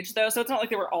in age, though, so it's not like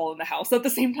they were all in the house at the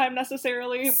same time,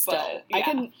 necessarily. Still, but,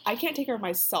 yeah. I can't take care of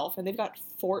myself, and they've got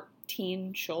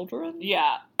 14 children?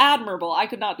 Yeah, admirable. I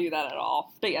could not do that at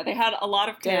all. But yeah, they had a lot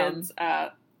of kids.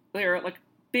 They were, like,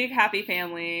 big, happy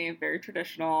family, very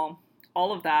traditional,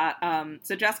 all of that.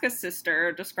 So Jessica's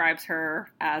sister describes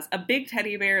her as a big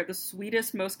teddy bear, the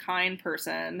sweetest, most kind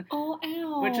person. Oh,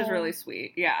 ow. Which is really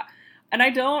sweet, yeah. And I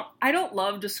don't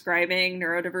love describing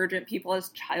neurodivergent people as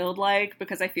childlike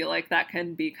because I feel like that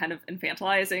can be kind of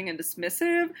infantilizing and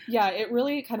dismissive. Yeah, it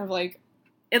really kind of like...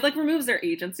 It like removes their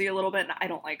agency a little bit, and I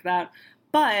don't like that.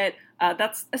 But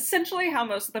that's essentially how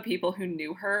most of the people who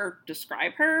knew her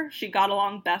describe her. She got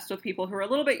along best with people who were a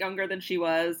little bit younger than she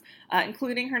was,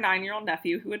 including her 9-year-old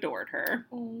nephew who adored her.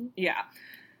 Yeah.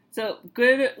 So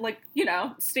good, like, you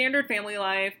know, standard family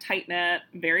life, tight-knit,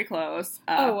 very close.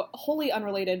 Wholly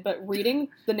unrelated, but reading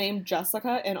the name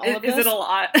Jessica and all of this... Is it a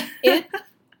lot?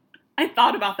 I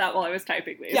thought about that while I was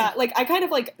typing these. Yeah, like, I kind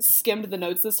of, like, skimmed the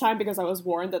notes this time because I was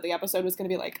warned that the episode was going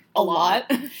to be, like, a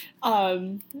lot.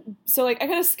 So, like, I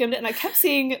kind of skimmed it, and I kept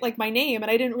seeing, like, my name,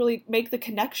 and I didn't really make the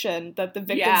connection that the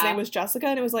victim's name was Jessica,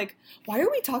 and it was like, why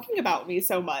are we talking about me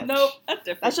so much? Nope, that's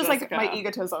different. That's just, Jessica. like, my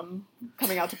egotism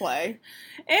coming out to play.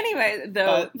 Anyway,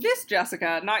 though, this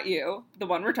Jessica, not you, the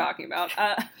one we're talking about.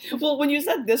 Well, when you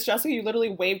said this Jessica, you literally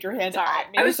waved your hand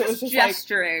at me. I was so just, it was just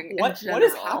gesturing. Like, what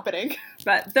is happening?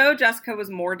 But though Jessica was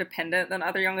more dependent than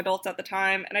other young adults at the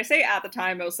time, and I say at the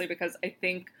time mostly because I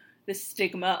think the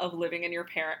stigma of living in your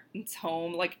parents'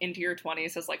 home, like, into your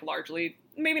 20s has, like, largely,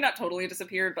 maybe not totally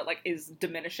disappeared, but, like, is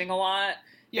diminishing a lot.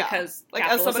 Yeah. Because like,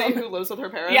 as somebody who lives with her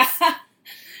parents. Yeah.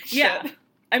 Yeah.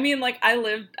 I mean, like, I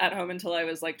lived at home until I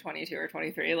was, like, 22 or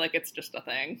 23. Like, it's just a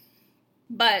thing.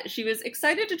 But she was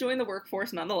excited to join the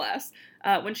workforce nonetheless.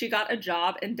 When she got a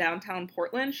job in downtown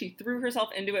Portland, she threw herself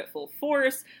into it full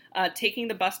force, taking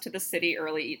the bus to the city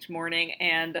early each morning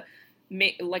and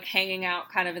hanging out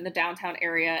kind of in the downtown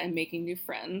area and making new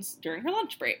friends during her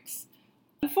lunch breaks.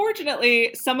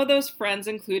 Unfortunately, some of those friends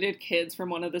included kids from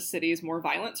one of the city's more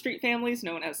violent street families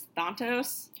known as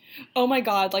Thanatos. Oh my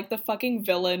god, like the fucking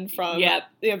villain from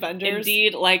the Avengers.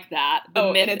 Indeed, like that.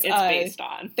 The myth it's based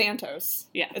on. Thanatos.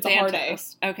 Yeah, it's a hard A.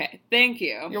 Okay, thank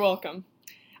you. You're welcome.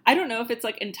 I don't know if it's,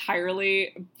 like,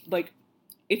 entirely, like,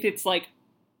 if it's, like,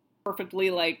 perfectly,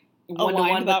 like,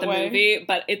 one-to-one with the movie,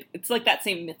 but it's, like, that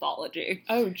same mythology.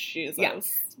 Oh, Jesus. Yeah.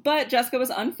 But Jessica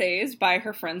was unfazed by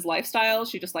her friends' lifestyle.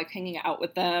 She just liked hanging out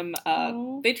with them.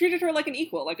 They treated her like an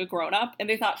equal, like a grown-up, and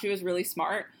they thought she was really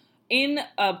smart. In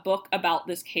a book about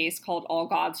this case called All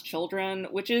God's Children,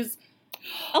 which is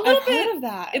a little I've heard of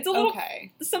that. It's a little...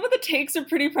 Okay. Some of the takes are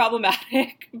pretty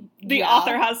problematic. The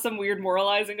author has some weird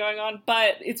moralizing going on,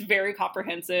 but it's very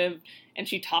comprehensive, and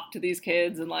she talked to these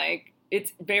kids, and, like,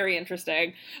 it's very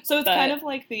interesting. So it's kind of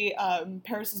like the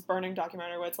Paris is Burning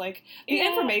documentary, where it's, like, the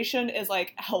information is,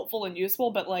 like, helpful and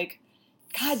useful, but, like,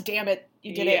 god damn it,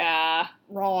 you did it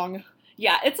wrong.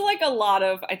 Yeah, it's, like, a lot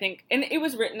of, I think, and it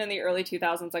was written in the early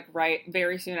 2000s, like,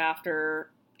 very soon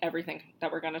after everything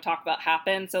that we're going to talk about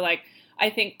happened. So, like, I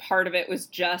think part of it was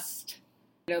just,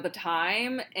 you know, the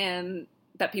time, and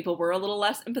that people were a little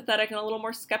less empathetic and a little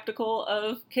more skeptical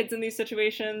of kids in these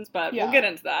situations, but we'll get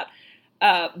into that.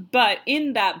 But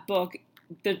in that book,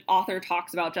 the author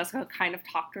talks about Jessica kind of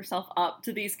talked herself up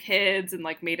to these kids and,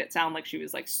 like, made it sound like she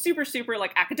was, like, super, super,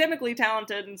 like, academically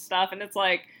talented and stuff, and it's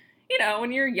like, you know,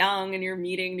 when you're young and you're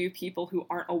meeting new people who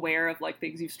aren't aware of, like,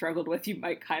 things you've struggled with, you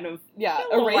might kind of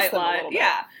erase them a little bit.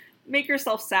 Yeah, make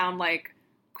yourself sound like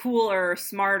cooler,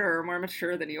 smarter, more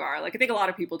mature than you are. Like, I think a lot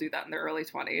of people do that in their early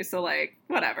 20s, so, like,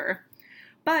 whatever.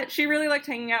 But she really liked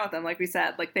hanging out with them, like we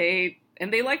said. Like, they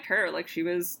liked her. Like, she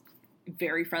was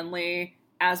very friendly,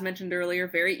 as mentioned earlier,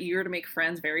 very eager to make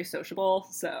friends, very sociable.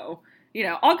 So, you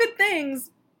know, all good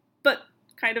things, but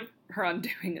kind of her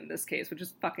undoing in this case, which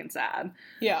is fucking sad.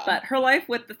 Yeah. But her life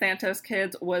with the Thanatos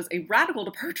kids was a radical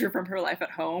departure from her life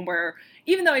at home, where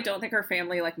even though I don't think her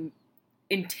family, like,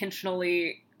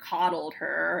 intentionally coddled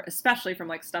her, especially from,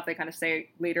 like, stuff they kind of say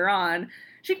later on,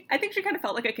 I think she kind of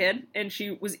felt like a kid, and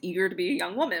she was eager to be a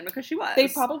young woman because she was. They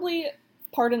probably,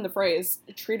 pardon the phrase,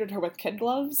 treated her with kid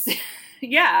gloves.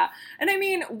 Yeah. And I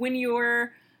mean,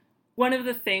 one of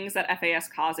the things that FAS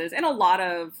causes, and a lot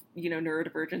of, you know,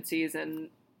 neurodivergencies and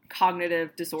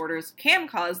cognitive disorders can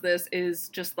cause this, is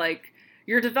just, like,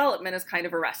 your development is kind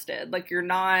of arrested. Like, you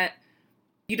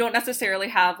don't necessarily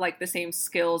have, like, the same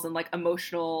skills and, like,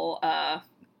 emotional,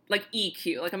 like,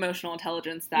 EQ, like, emotional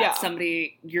intelligence that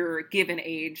somebody your given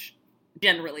age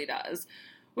generally does.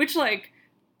 Which, like,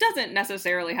 doesn't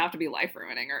necessarily have to be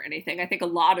life-ruining or anything. I think a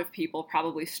lot of people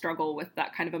probably struggle with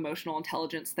that kind of emotional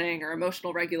intelligence thing or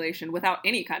emotional regulation without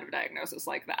any kind of diagnosis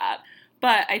like that.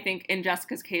 But I think in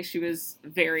Jessica's case, she was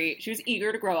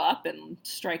eager to grow up and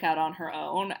strike out on her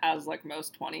own, as, like,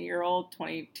 most 20-year-old,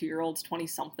 22-year-olds,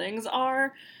 20-somethings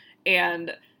are.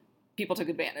 And people took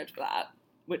advantage of that,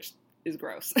 which is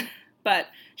gross. But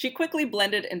she quickly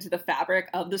blended into the fabric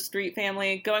of the street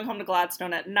family, going home to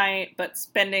Gladstone at night, but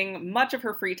spending much of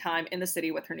her free time in the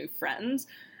city with her new friends.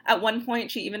 At one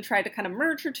point, she even tried to kind of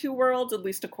merge her two worlds, at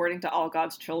least according to All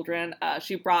God's Children.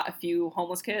 She brought a few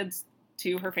homeless kids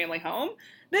to her family home.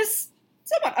 This,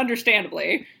 somewhat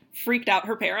understandably, freaked out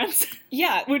her parents.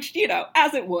 Yeah. Which, you know,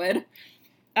 as it would.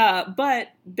 But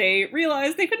they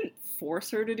realized they couldn't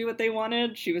force her to do what they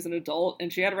wanted. She was an adult,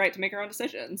 and she had a right to make her own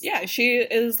decisions. Yeah, she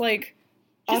is, like,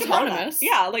 She's autonomous.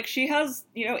 Yeah, like, she has,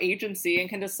 you know, agency and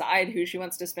can decide who she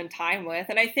wants to spend time with.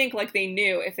 And I think, like, they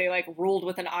knew if they, like, ruled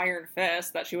with an iron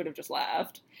fist that she would have just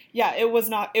left. Yeah, it would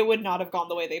not have gone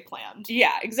the way they planned.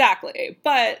 Yeah, exactly.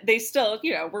 But they still,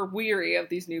 you know, were weary of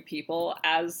these new people,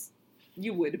 as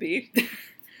you would be.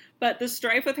 But the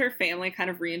strife with her family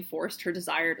kind of reinforced her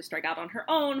desire to strike out on her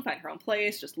own, find her own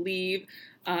place, just leave.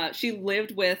 She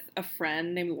lived with a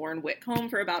friend named Lauren Whitcomb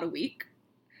for about a week.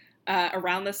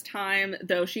 Around this time,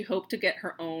 though, she hoped to get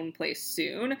her own place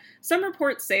soon. Some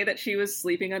reports say that she was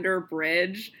sleeping under a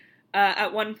bridge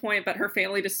at one point, but her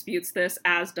family disputes this,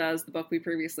 as does the book we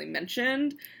previously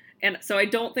mentioned. And so I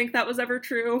don't think that was ever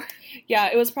true. Yeah,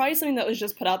 it was probably something that was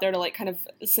just put out there to, like, kind of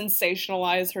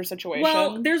sensationalize her situation.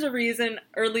 Well, there's a reason,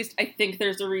 or at least I think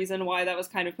there's a reason why that was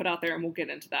kind of put out there, and we'll get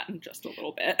into that in just a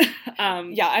little bit.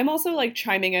 Yeah, I'm also, like,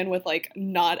 chiming in with, like,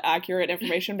 not accurate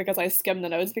information because I skimmed the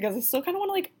notes because I still kind of want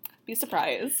to, like, be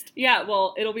surprised. Yeah,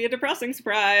 well, it'll be a depressing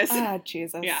surprise. Ah,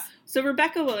 Jesus. Yeah. So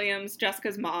Rebecca Williams,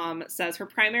 Jessica's mom, says her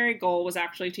primary goal was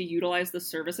actually to utilize the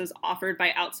services offered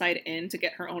by Outside In to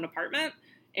get her own apartment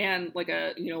and, like,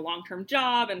 a, you know, long-term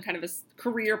job and kind of a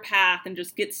career path and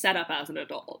just get set up as an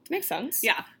adult. Makes sense.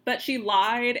 Yeah. But she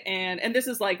lied, and this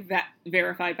is, like,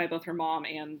 verified by both her mom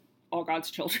and All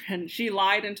God's Children. She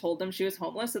lied and told them she was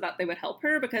homeless so that they would help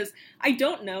her, because I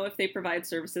don't know if they provide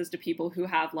services to people who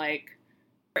have, like,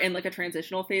 are in, like, a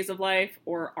transitional phase of life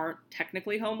or aren't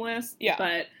technically homeless. Yeah.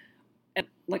 But,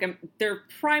 like, their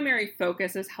primary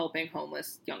focus is helping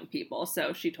homeless young people.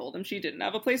 So she told them she didn't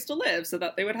have a place to live so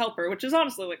that they would help her, which is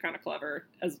honestly, like, kind of clever,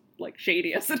 as, like,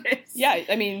 shady as it is. Yeah,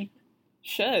 I mean,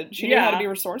 she knew how to be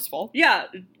resourceful. Yeah,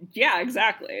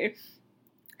 exactly.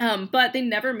 But they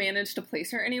never managed to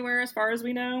place her anywhere, as far as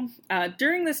we know.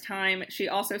 During this time, she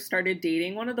also started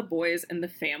dating one of the boys in the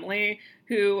family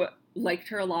who liked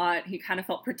her a lot. He kind of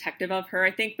felt protective of her,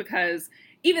 I think, because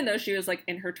even though she was, like,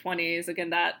 in her 20s,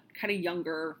 again, that kind of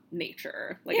younger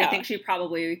nature. Like, yeah. I think she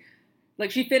probably,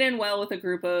 like, she fit in well with a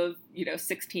group of, you know,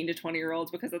 16 to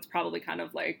 20-year-olds because that's probably kind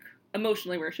of, like,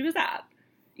 emotionally where she was at.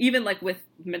 Even, like, with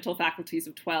mental faculties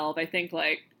of 12, I think,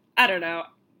 like, I don't know,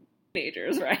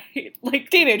 teenagers, right?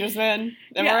 Like, teenagers, man.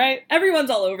 Am I right?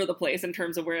 Everyone's all over the place in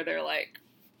terms of where their, like,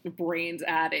 brains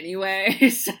at anyway,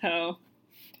 so...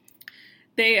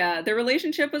 Their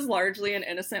relationship was largely an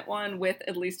innocent one, with,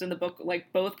 at least in the book,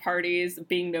 like, both parties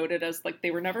being noted as, like,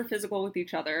 they were never physical with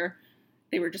each other.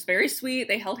 They were just very sweet.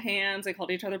 They held hands. They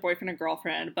called each other boyfriend and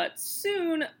girlfriend. But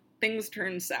soon, things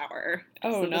turned sour.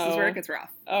 Oh, so no. This is where it gets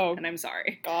rough. Oh. And I'm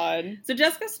sorry. God. So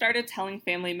Jessica started telling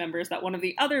family members that one of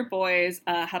the other boys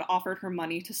had offered her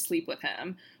money to sleep with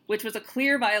him, which was a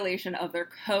clear violation of their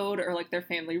code or, like, their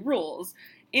family rules.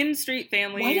 In street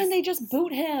families... Why didn't they just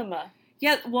boot him?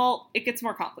 Yeah, well, it gets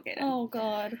more complicated. Oh,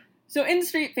 God. So in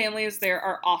street families, there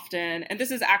are often, and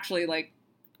this is actually, like,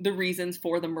 the reasons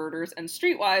for the murders and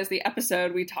Streetwise, the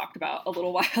episode we talked about a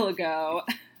little while ago,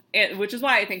 which is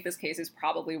why I think this case is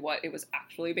probably what it was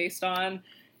actually based on.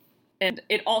 And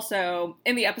it also,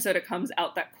 in the episode, it comes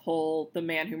out that Cole, the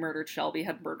man who murdered Shelby,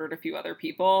 had murdered a few other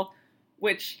people,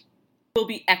 which will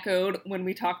be echoed when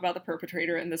we talk about the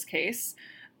perpetrator in this case.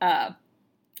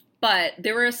 But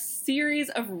there were a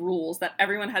series of rules that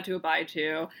everyone had to abide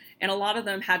to, and a lot of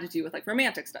them had to do with, like,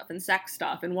 romantic stuff and sex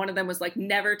stuff, and one of them was, like,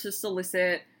 never to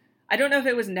solicit, I don't know if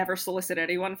it was never solicit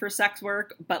anyone for sex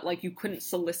work, but, like, you couldn't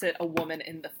solicit a woman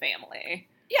in the family.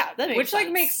 Yeah, that makes sense. Which,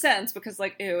 like, makes sense, because,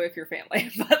 like, ew, if you're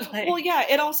family, but, like... Well, yeah,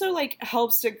 it also, like,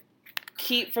 helps to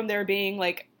keep from there being,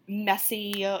 like,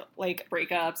 messy, like...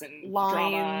 breakups and lines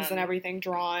drama and everything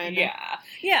drawn. Yeah.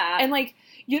 Yeah. And, like,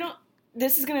 you don't...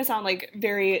 This is gonna sound, like,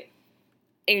 very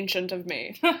ancient of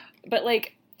me, but,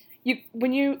 like,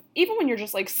 when you're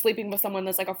just, like, sleeping with someone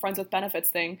that's, like, a friends with benefits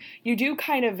thing, you do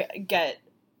kind of get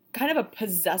kind of a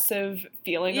possessive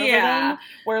feeling over them,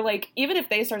 where, like, even if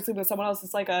they start sleeping with someone else,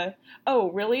 it's like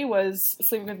oh, really? Was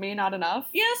sleeping with me not enough?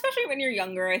 Yeah, especially when you're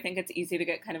younger, I think it's easy to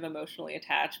get kind of emotionally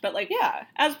attached. But, like, yeah,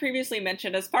 as previously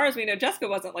mentioned, as far as we know, Jessica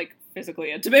wasn't, like,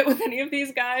 physically intimate with any of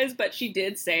these guys, but she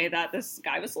did say that this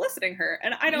guy was soliciting her,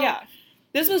 and I don't... Yeah.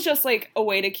 This was just, like, a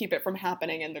way to keep it from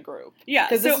happening in the group. Yeah.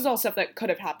 Because this is all stuff that could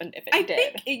have happened if it did.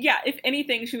 I think, if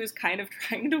anything, she was kind of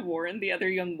trying to warn the other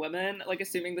young women, like,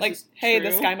 assuming this is hey, true.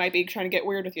 This guy might be trying to get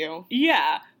weird with you.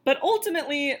 Yeah. But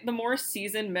ultimately, the more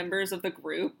seasoned members of the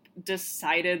group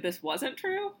decided this wasn't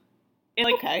true.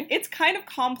 Okay. It's kind of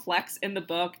complex in the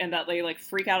book, and that they, like,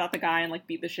 freak out at the guy and, like,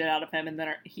 beat the shit out of him, and then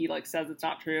he, like, says it's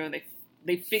not true, and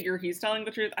they figure he's telling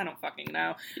the truth. I don't fucking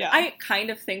know. Yeah. I kind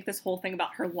of think this whole thing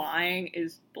about her lying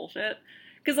is bullshit.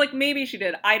 Because, like, maybe she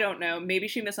did. I don't know. Maybe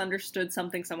she misunderstood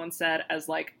something someone said as,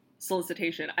 like,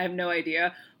 solicitation. I have no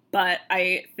idea. But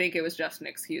I think it was just an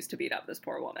excuse to beat up this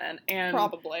poor woman. And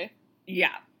probably.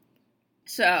 Yeah.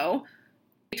 So,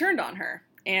 they turned on her.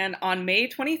 And on May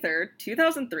 23rd,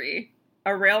 2003,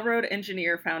 a railroad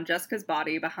engineer found Jessica's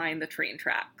body behind the train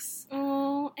tracks.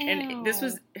 Oh, ew. And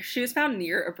she was found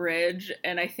near a bridge,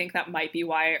 and I think that might be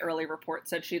why early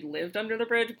reports said she'd lived under the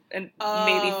bridge and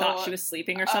maybe thought she was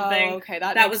sleeping or something. Okay,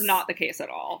 that was not the case at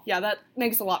all. Yeah, that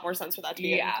makes a lot more sense for that to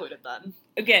be included then.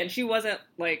 Again, she wasn't,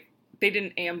 like, they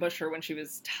didn't ambush her when she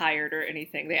was tired or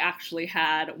anything. They actually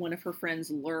had one of her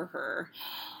friends lure her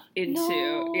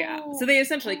into, so they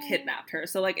essentially kidnapped her.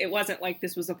 So, like, it wasn't like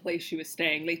this was a place she was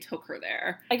staying. They took her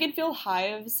there. I can feel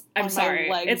hives I'm on sorry.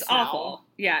 my legs It's now. awful.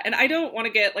 Yeah, and I don't want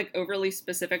to get, like, overly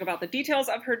specific about the details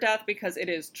of her death because it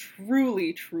is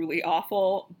truly, truly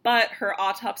awful. But her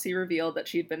autopsy revealed that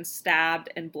she'd been stabbed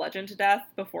and bludgeoned to death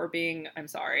before being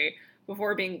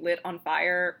lit on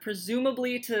fire,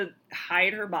 presumably to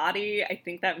hide her body. I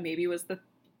think that maybe was the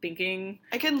thinking.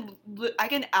 I can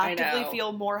actively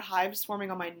feel more hives forming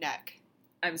on my neck.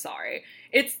 I'm sorry.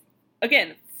 It's,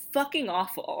 again, fucking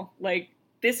awful. Like,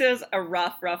 this is a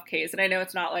rough case, and I know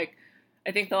it's not, like,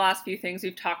 I think the last few things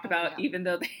we've talked about, even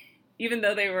though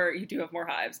they were, you do have more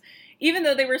hives, even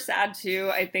though they were sad too,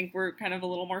 I think we're kind of a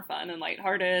little more fun and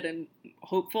lighthearted and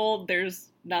hopeful. There's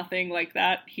nothing like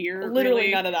that here. Literally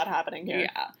really. None of that happening here.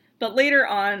 Yeah. But later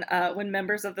on, when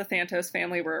members of the Thantos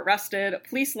family were arrested,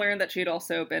 police learned that she had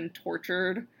also been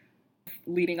tortured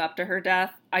leading up to her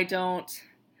death. I don't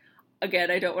want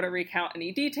to recount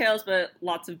any details, but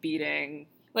lots of beating.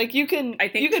 Like, you can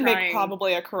make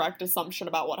probably a correct assumption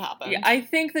about what happened. Yeah, I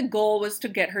think the goal was to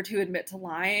get her to admit to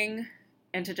lying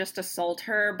and to just assault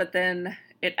her, but then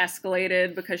it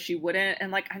escalated because she wouldn't,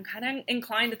 and, like, I'm kind of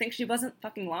inclined to think she wasn't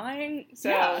fucking lying, so...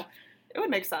 Yeah. It would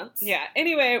make sense. Yeah.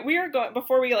 Anyway, we are going,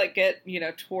 before we, like, get,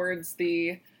 towards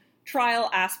the trial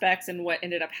aspects and what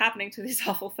ended up happening to these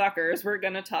awful fuckers, we're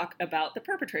going to talk about the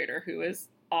perpetrator, who is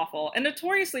awful and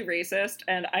notoriously racist,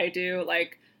 and I do,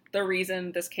 like, the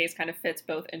reason this case kind of fits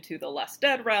both into the less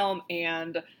dead realm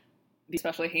and the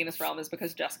especially heinous realm is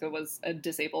because Jessica was a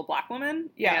disabled black woman.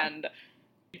 Yeah. And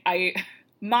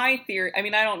my theory, I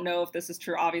mean, I don't know if this is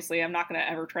true, obviously. I'm not going to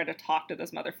ever try to talk to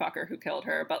this motherfucker who killed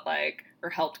her, or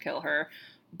helped kill her.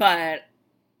 But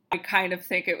I kind of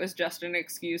think it was just an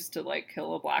excuse to, like,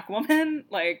 kill a black woman.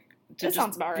 Like, to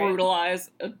just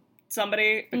brutalize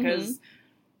somebody. Because,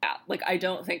 like, I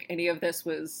don't think any of this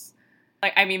was,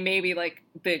 like, I mean, maybe, like,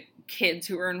 the kids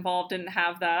who were involved didn't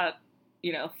have that,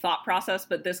 thought process.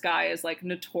 But this guy is, like,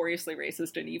 notoriously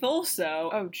racist and evil, so.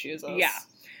 Oh, Jesus. Yeah.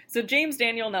 So James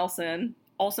Daniel Nelson,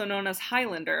 also known as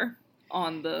Highlander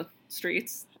on the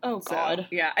streets. Oh, God. So,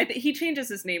 yeah, he changes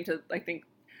his name to, I think,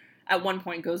 at one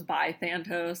point goes by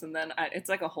Thantos, and then it's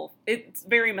like it's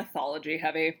very mythology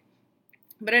heavy.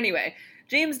 But anyway,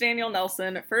 James Daniel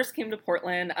Nelson first came to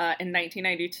Portland in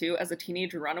 1992 as a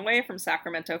teenage runaway from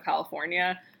Sacramento,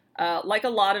 California. Like a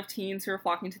lot of teens who were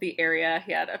flocking to the area,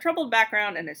 he had a troubled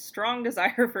background and a strong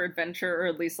desire for adventure, or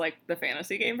at least, like, the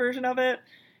fantasy game version of it.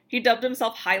 He dubbed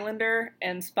himself Highlander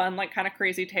and spun, like, kind of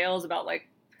crazy tales about, like,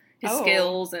 his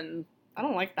skills and... I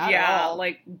don't like that at all.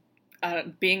 Like,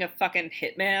 being a fucking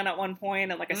hitman at one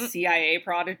point and, like, a CIA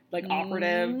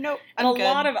operative. Nope. And a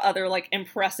lot of other, like,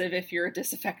 impressive if you're a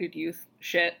disaffected youth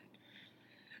shit.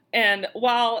 And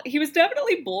while he was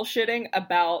definitely bullshitting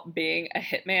about being a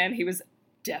hitman, he was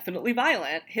definitely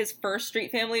violent. His first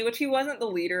street family, which he wasn't the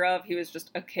leader of, he was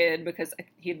just a kid because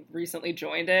he had recently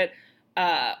joined it,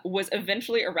 was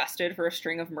eventually arrested for a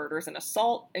string of murders and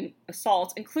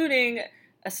assaults, including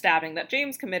a stabbing that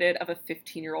James committed of a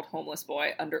 15-year-old homeless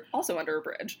boy also under a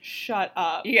bridge. Shut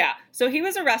up. Yeah. So he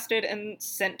was arrested and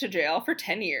sent to jail for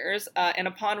 10 years, and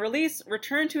upon release,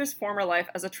 returned to his former life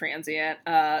as a transient,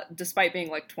 despite being,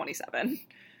 like, 27.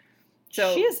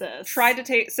 So Jesus.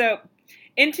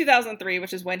 In 2003,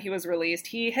 which is when he was released,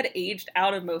 he had aged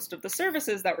out of most of the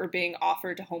services that were being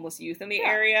offered to homeless youth in the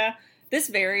area. This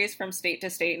varies from state to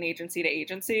state and agency to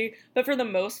agency, but for the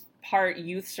most part,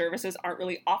 youth services aren't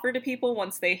really offered to people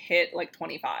once they hit, like,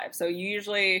 25. So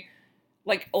usually,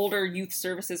 like, older youth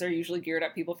services are usually geared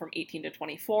at people from 18 to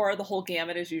 24. The whole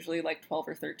gamut is usually, like, 12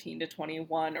 or 13 to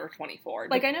 21 or 24,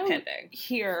 like, depending. I know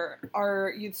here,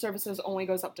 our youth services only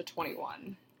goes up to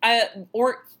 21.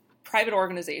 Or private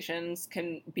organizations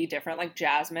can be different. Like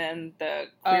Jasmine, the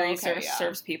query service, yeah.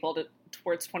 serves people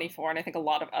towards 24, and I think a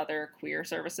lot of other queer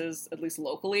services, at least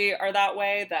locally, are that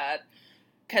way.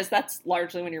 Because that's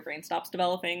largely when your brain stops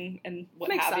developing and what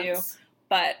Makes have you. sense.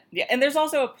 But yeah, and there's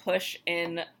also a push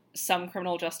in some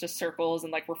criminal justice circles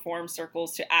and like reform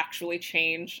circles to actually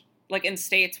change, like in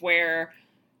states where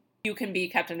you can be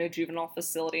kept in a juvenile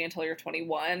facility until you're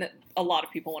 21. A lot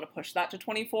of people want to push that to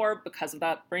 24 because of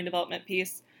that brain development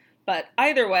piece. But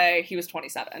either way, he was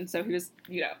 27, so he was,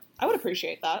 I would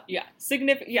appreciate that. Yeah,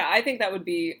 Yeah, I think that would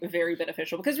be very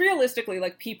beneficial because realistically,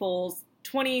 like people's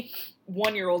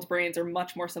 21-year-old brains are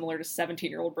much more similar to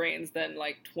 17-year-old brains than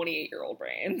like 28-year-old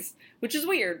brains, which is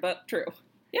weird but true.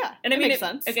 Yeah, and I mean, makes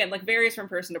sense. Again, like varies from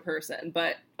person to person,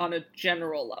 but on a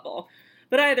general level.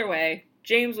 But either way,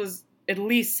 James was at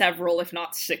least several, if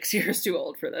not 6 years too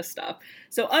old for this stuff.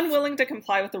 So unwilling to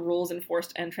comply with the rules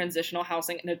enforced in transitional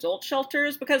housing and adult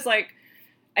shelters, because, like,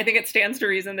 I think it stands to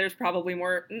reason there's probably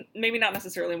more, maybe not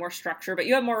necessarily more structure, but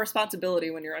you have more responsibility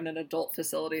when you're in an adult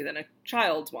facility than a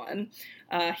child's one.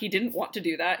 He didn't want to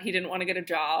do that. He didn't want to get a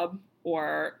job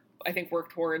or, I think,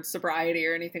 work towards sobriety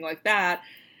or anything like that.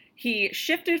 He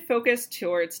shifted focus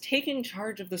towards taking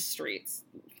charge of the streets.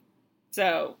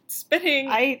 So, spitting...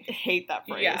 I hate that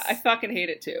phrase. Yeah, I fucking hate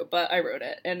it too, but I wrote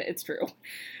it, and it's true.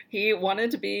 He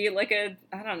wanted to be like a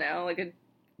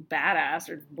badass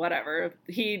or whatever.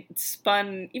 He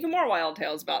spun even more wild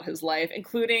tales about his life,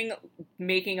 including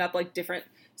making up, like, different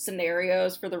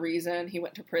scenarios for the reason he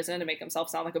went to prison to make himself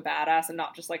sound like a badass and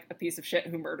not just, like, a piece of shit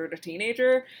who murdered a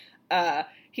teenager.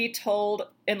 He told,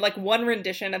 in, like, one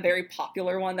rendition, a very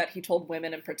popular one that he told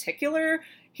women in particular,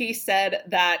 he said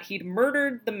that he'd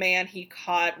murdered the man he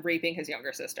caught raping his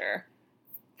younger sister.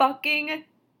 Fucking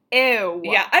ew.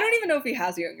 Yeah, I don't even know if he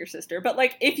has a younger sister, but,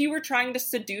 like, if you were trying to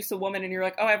seduce a woman and you're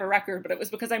like, oh, I have a record, but it was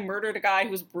because I murdered a guy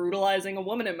who was brutalizing a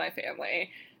woman in my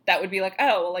family, that would be like,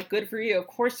 oh, well, like, good for you, of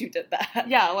course you did that.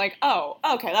 Yeah, like, oh,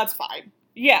 okay, that's fine.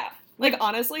 Yeah. Like,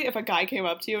 honestly, if a guy came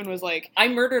up to you and was like, I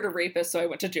murdered a rapist, so I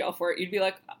went to jail for it, you'd be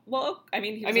like, well, I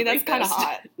mean, that's kind of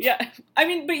hot. Yeah. I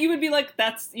mean, but you would be like,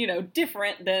 that's,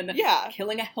 different than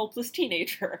killing a helpless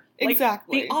teenager. Like,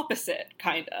 exactly. The opposite,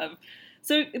 kind of.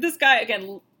 So this guy,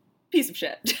 again, piece of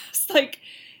shit. Just, like,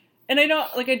 and I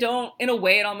don't, in a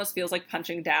way, it almost feels like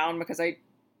punching down, because I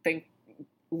think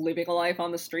living a life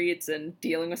on the streets and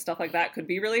dealing with stuff like that could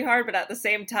be really hard, but at the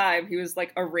same time, he was,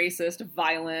 like, a racist,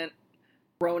 violent,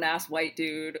 grown-ass white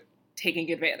dude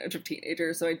taking advantage of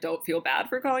teenagers, so I don't feel bad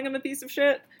for calling him a piece of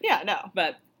shit. Yeah, no.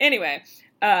 But anyway,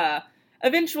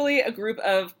 eventually a group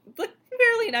of, like,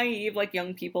 fairly naive, like,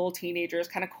 young people, teenagers,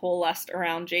 kind of coalesced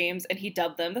around James, and he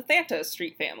dubbed them the Thantos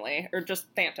Street family, or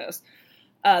just Thantos.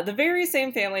 The very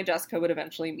same family Jessica would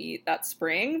eventually meet that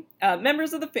spring.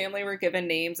 Members of the family were given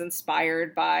names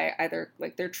inspired by either,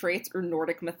 like, their traits or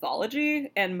Nordic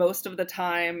mythology, and most of their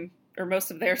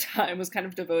time was kind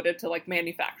of devoted to, like,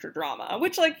 manufactured drama,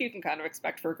 which, like, you can kind of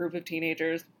expect for a group of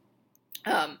teenagers.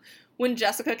 When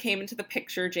Jessica came into the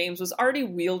picture, James was already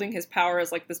wielding his power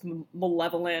as, like, this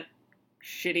malevolent,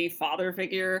 shitty father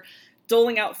figure,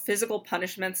 doling out physical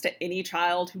punishments to any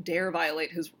child who dare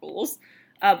violate his rules.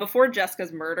 Before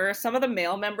Jessica's murder, some of the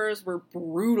male members were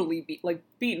brutally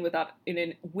beaten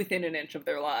within an inch of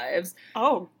their lives.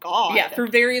 Oh, God. Yeah, for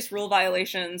various rule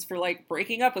violations, for, like,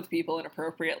 breaking up with people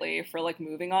inappropriately, for, like,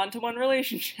 moving on to one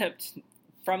relationship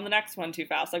from the next one too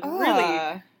fast. Like,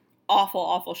 really awful,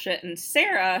 awful shit. And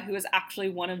Sarah, who is actually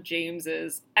one of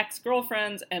James's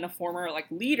ex-girlfriends and a former, like,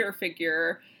 leader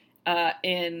figure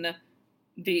in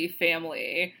the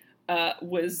family,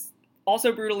 was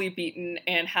also brutally beaten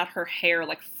and had her hair,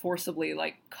 like, forcibly,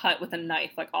 like, cut with a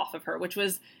knife, like, off of her, which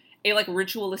was a, like,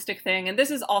 ritualistic thing. And this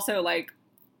is also, like,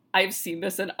 I've seen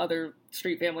this in other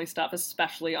street family stuff,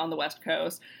 especially on the West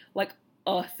Coast, like,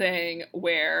 a thing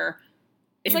where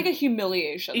it's like a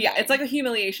humiliation yeah thing. It's like a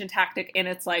humiliation tactic, and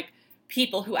it's like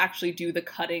people who actually do the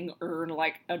cutting earn,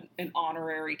 like, an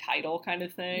honorary title kind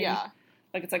of thing. Yeah,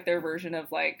 like, it's like their version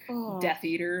of, like, Death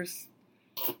Eaters.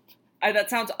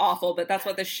 That sounds awful, but that's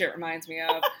what this shit reminds me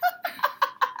of.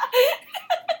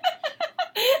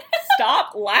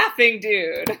 Stop laughing,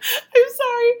 dude. I'm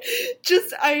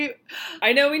sorry.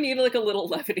 I know we need, like, a little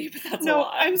levity, but that's a lot. No,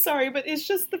 I'm sorry, but it's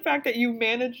just the fact that you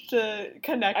managed to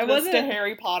connect this to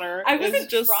Harry Potter. I wasn't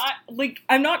just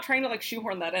I'm not trying to, like,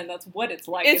 shoehorn that in. That's what it's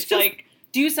like. It's just, like,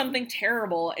 do something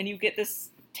terrible and you get this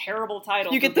terrible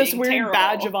title. You for get this being weird terrible.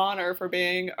 badge of honor for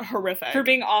being horrific. For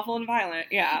being awful and violent,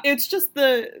 yeah. It's just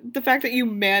the fact that you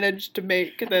managed to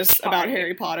make this sorry. about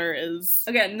Harry Potter is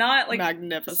Again, not like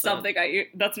magnificent. something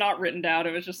that's not written down.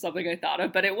 It was just something I thought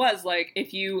of. But it was like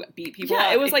if you beat people Yeah,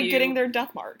 up, it was if like you- getting their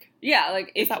death mark. Yeah,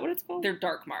 like Is that what it's called? their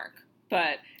dark mark.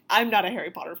 But I'm not a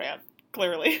Harry Potter fan,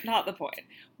 clearly. not the point.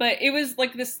 But it was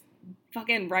like this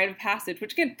fucking rite of passage,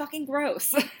 which again, fucking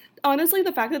gross. Honestly,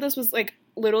 the fact that this was like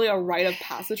literally a rite of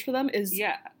passage for them is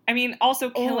Yeah. I mean, also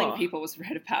killing Ugh. people was a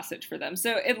rite of passage for them.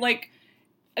 So it like,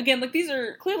 again, like these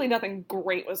are, clearly nothing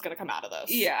great was going to come out of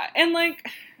this. yeah. And like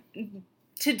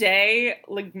today,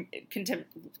 like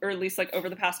or at least like over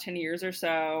the past 10 years or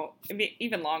so,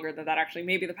 even longer than that actually,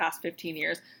 maybe the past 15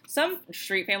 years, some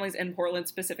street families in Portland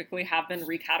specifically have been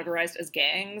recategorized as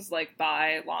gangs, like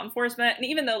by law enforcement. And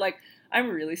even though like I'm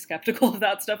really skeptical of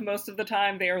that stuff most of the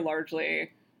time, they are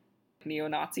largely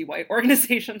neo-Nazi white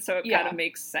organizations, so it kind of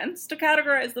makes sense to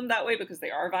categorize them that way because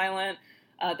they are violent.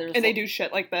 And they do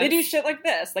shit like this. They do shit like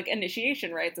this, like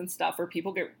initiation rites and stuff where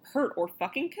people get hurt or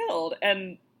fucking killed,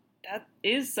 and that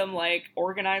is some like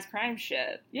organized crime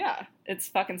shit. Yeah. It's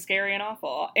fucking scary and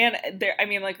awful. And there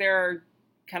are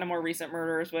kind of more recent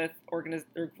murders with or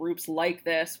groups like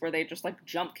this where they just like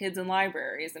jump kids in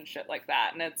libraries and shit like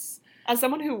that, and it's As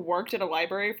someone who worked at a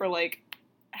library for like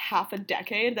half a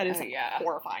decade, that is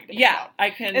horrifying to think about. I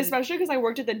can, especially because I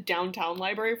worked at the downtown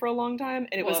library for a long time,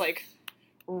 and it was like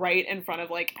right in front of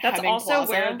like that's Hemming also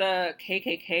Plaza. where the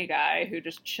KKK guy who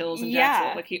just chills in Yeah.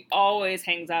 Jacksonville, like he always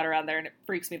hangs out around there, and it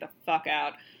freaks me the fuck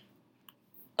out.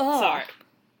 Ugh. Sorry.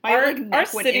 Our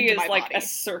City is like a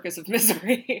circus of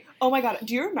misery. Oh my god,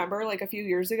 do you remember like a few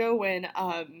years ago when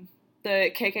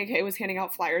the KKK was handing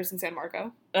out flyers in San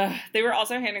Marco? They were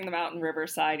also handing them out in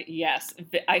Riverside. Yes,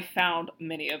 I found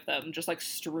many of them just like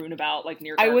strewn about like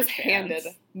near. I was cans. handed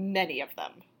many of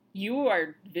them. You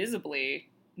are visibly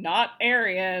not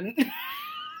Aryan.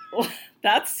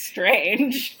 That's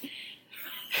strange.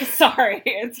 Sorry,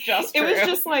 it's just true. It was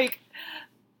just like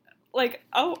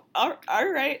oh, all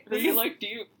right. Were you like, do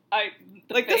you?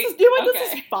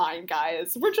 This is fine,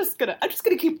 guys. I'm just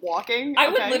gonna keep walking. I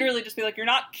would literally just be like, you're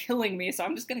not killing me, so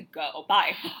I'm just gonna go.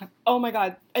 Bye. Oh my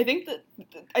god. I think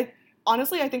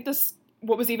this,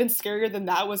 what was even scarier than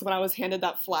that was when I was handed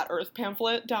that Flat Earth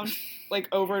pamphlet down, like,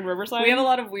 over in Riverside. We have a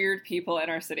lot of weird people in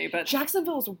our city, but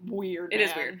Jacksonville's weird, It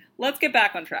is weird. Let's get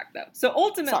back on track, though. So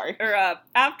ultimately,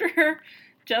 after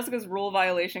Jessica's rule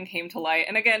violation came to light,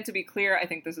 and again, to be clear, I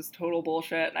think this is total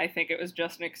bullshit, and I think it was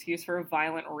just an excuse for a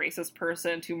violent, racist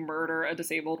person to murder a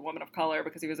disabled woman of color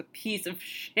because he was a piece of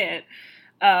shit.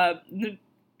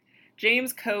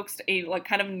 James coaxed a like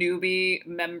kind of newbie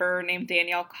member named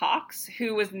Danielle Cox,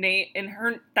 who was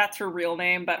that's her real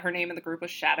name, but her name in the group was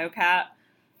Shadowcat.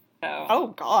 So, oh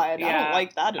god, yeah, I don't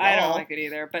like that at all. I don't like it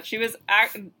either. But she was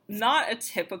not a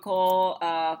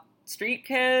typical street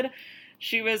kid.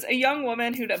 She was a young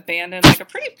woman who'd abandoned like a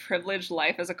pretty privileged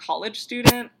life as a college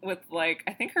student with like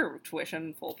I think her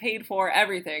tuition full paid for,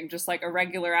 everything, just like a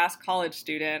regular ass college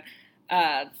student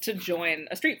to join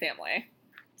a street family.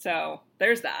 So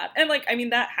there's that. And like, I mean,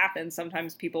 that happens.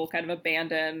 Sometimes people kind of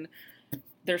abandon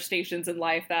their stations in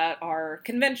life that are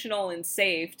conventional and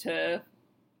safe to,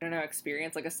 I don't know,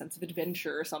 experience like a sense of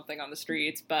adventure or something on the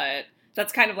streets. But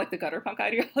that's kind of like the gutter punk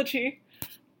ideology.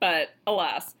 But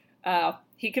alas,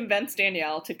 he convinced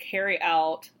Danielle to carry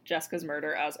out Jessica's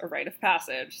murder as a rite of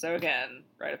passage. So again,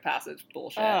 rite of passage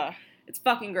bullshit. It's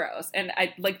fucking gross. And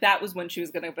I like that was when she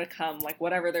was going to become like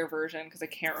whatever their version, because I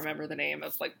can't remember the name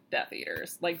of like Death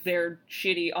Eaters. Like they're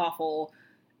shitty, awful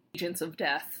agents of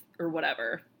death or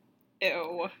whatever.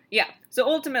 Ew. Yeah. So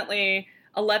ultimately,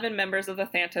 11 members of the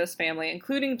Thantos family,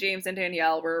 including James and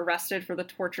Danielle, were arrested for the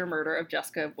torture murder of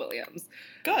Jessica Williams.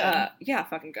 Good. Yeah,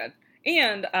 fucking good.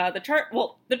 And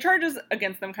the charges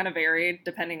against them kind of varied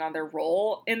depending on their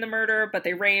role in the murder, but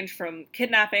they range from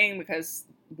kidnapping because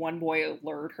one boy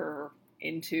lured her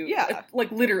into,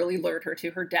 like literally lured her to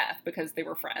her death because they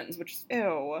were friends, which is,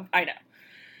 ew, I know,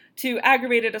 to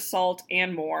aggravated assault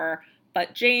and more.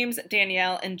 But James,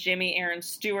 Danielle, and Jimmy Aaron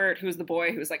Stewart, who was the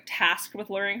boy who was like tasked with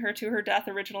luring her to her death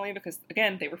originally, because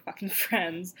again, they were fucking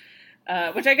friends,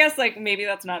 which I guess like maybe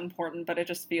that's not important, but it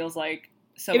just feels like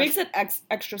so makes it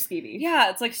extra skeevy. Yeah,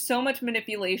 it's like so much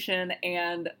manipulation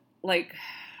and like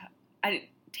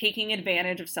taking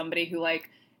advantage of somebody who like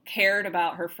cared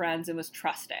about her friends and was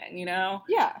trusting, you know?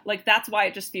 Yeah. Like that's why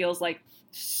it just feels like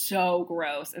so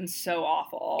gross and so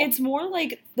awful. It's more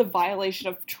like the violation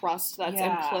of trust that's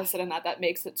implicit in that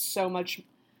makes it so much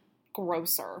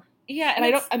grosser. Yeah,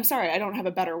 And I'm sorry, I don't have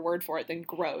a better word for it than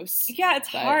gross. Yeah, it's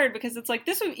hard because it's like,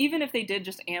 this would, even if they did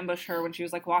just ambush her when she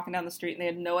was like walking down the street and they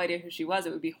had no idea who she was,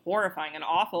 it would be horrifying and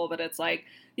awful. But it's like,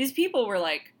 these people were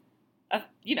like,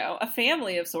 a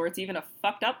family of sorts, even a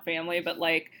fucked up family, but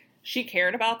like, she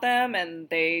cared about them and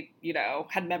they,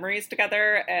 had memories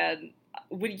together, and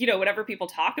whatever people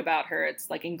talk about her, it's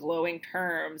like in glowing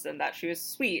terms, and that she was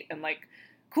sweet and like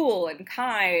cool and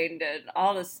kind and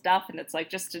all this stuff. And it's like,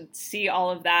 just to see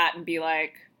all of that and be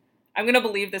like, I'm gonna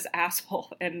believe this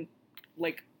asshole and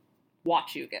like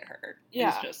watch you get hurt. Yeah.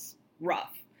 It's just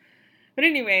rough. But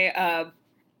anyway,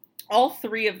 all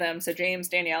three of them, so James,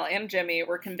 Danielle, and Jimmy,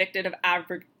 were convicted of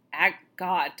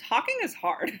God, talking is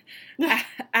hard.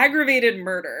 Aggravated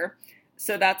murder.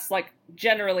 So that's like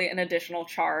generally an additional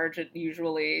charge. It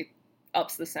usually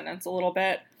ups the sentence a little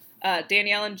bit.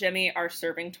 Danielle and Jimmy are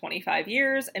serving 25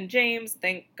 years, and James,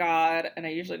 thank God, and I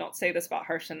usually don't say this about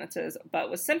harsh sentences, but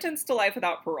was sentenced to life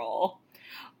without parole.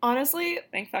 Honestly,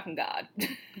 thank fucking God.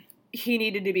 He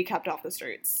needed to be kept off the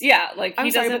streets. Yeah, like,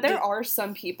 I'm sorry, but there are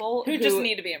some people who just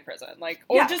need to be in prison, like,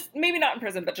 or just maybe not in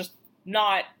prison, but just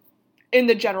not in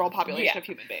the general population of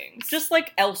human beings. Just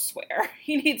like elsewhere.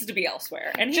 He needs to be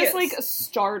elsewhere, and just like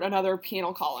start another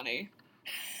penal colony.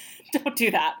 Don't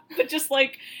do that, but just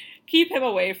like keep him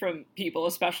away from people,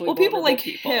 especially people like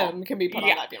him can be put on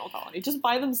that penal colony just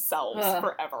by themselves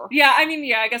forever. Yeah, I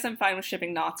mean, I guess I'm fine with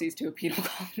shipping Nazis to a penal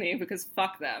colony because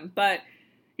fuck them. But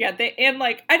yeah, again,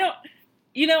 like,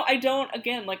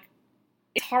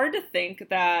 it's hard to think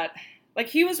that, like,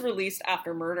 he was released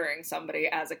after murdering somebody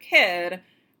as a kid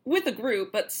with a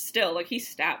group, but still, like, he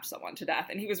stabbed someone to death,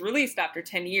 and he was released after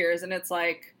 10 years, and it's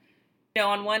like,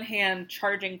 on one hand,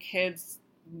 charging kids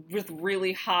with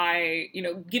really high,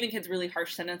 giving kids really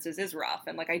harsh sentences is rough,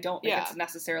 and, like, I don't think it's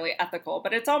necessarily ethical,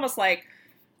 but it's almost like,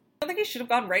 I don't think he should have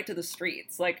gone right to the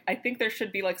streets. Like, I think there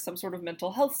should be, like, some sort of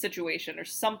mental health situation or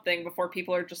something before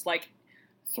people are just, like,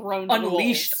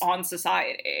 unleashed on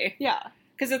society. Yeah.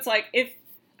 Because it's like,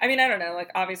 I don't know,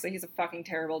 like, obviously he's a fucking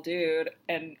terrible dude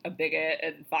and a bigot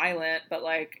and violent, but,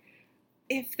 like,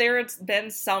 if there's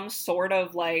been some sort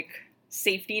of, like,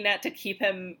 safety net to keep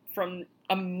him from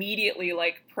immediately,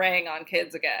 like, preying on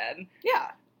kids again. Yeah.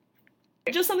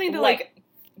 Just something to, like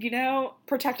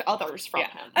protect others from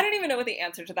him. I don't even know what the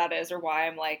answer to that is or why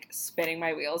I'm, like, spinning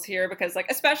my wheels here, because, like,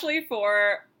 especially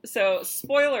so,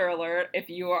 spoiler alert, if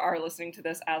you are listening to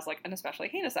this as, like, an especially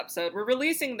heinous episode, we're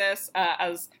releasing this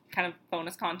as kind of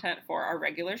bonus content for our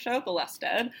regular show, The Less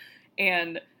Dead,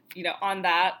 and, on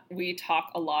that, we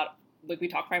talk a lot, like, we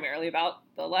talk primarily about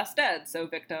the less dead, so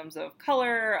victims of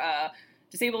color,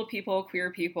 disabled people, queer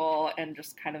people, and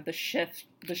just kind of the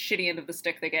shitty end of the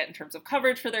stick they get in terms of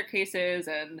coverage for their cases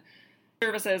and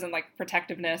services and, like,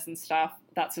 protectiveness and stuff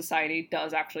that society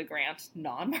does actually grant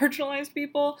non-marginalized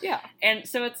people. Yeah. And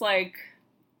so it's like,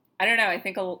 I don't know, I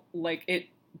think, like, it,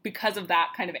 because of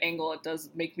that kind of angle, it does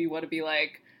make me want to be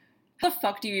like, how the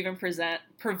fuck do you even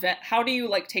how do you,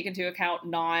 like, take into account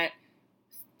not,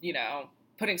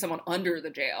 putting someone under the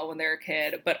jail when they're a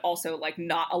kid, but also, like,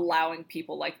 not allowing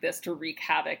people like this to wreak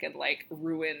havoc and, like,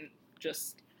 ruin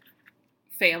just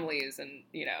families and,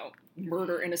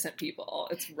 murder innocent people.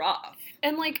 It's rough.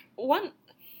 And, like,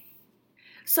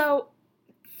 so,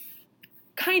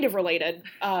 kind of related,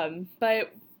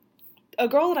 but a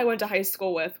girl that I went to high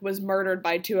school with was murdered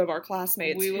by two of our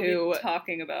classmates. We will be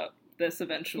talking about this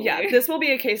eventually. Yeah, this will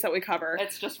be a case that we cover.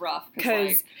 It's just rough.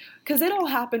 Because it all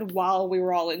happened while we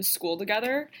were all in school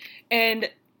together. And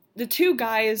the two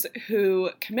guys who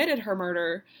committed her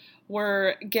murder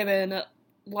were given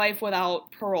life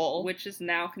without parole. Which is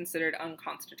now considered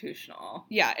unconstitutional.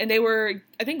 Yeah, and they were,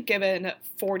 I think, given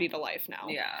 40 to life now.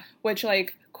 Yeah. Which,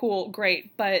 like, cool,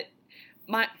 great. But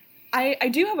I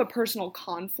do have a personal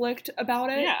conflict about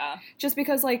it. Yeah. Just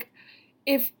because, like,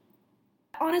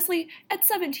 honestly, at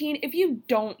 17, if you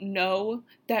don't know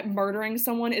that murdering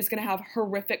someone is going to have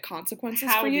horrific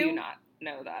consequences for you... How do you not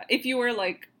know that? If you were,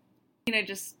 like,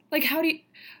 just... Like, how do you...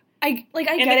 I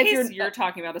get if you're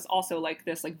talking about is also, like,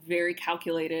 this, like, very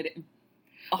calculated,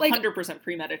 100%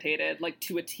 premeditated, like,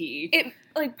 to a T.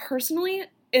 Like, personally,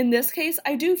 in this case,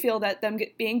 I do feel that them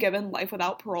being given life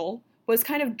without parole was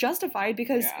kind of justified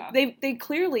because they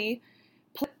clearly...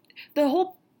 The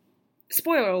whole...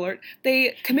 Spoiler alert,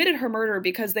 they committed her murder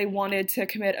because they wanted to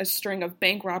commit a string of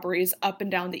bank robberies up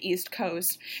and down the East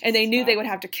Coast, and they knew they would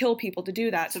have to kill people to do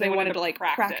that, so they wanted to, like,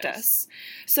 practice.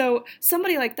 So,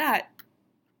 somebody like that,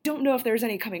 don't know if there's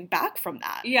any coming back from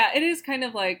that. Yeah, it is kind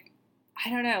of like, I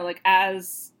don't know, like,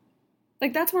 as...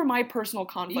 Like, that's where my personal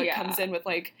conflict comes in with,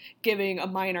 like, giving a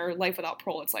minor life without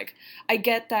parole. It's like, I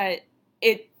get that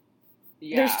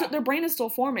their brain is still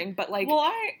forming, but, like...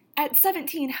 Well, at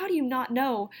 17, how do you not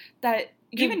know that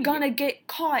you're Even gonna get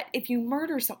caught if you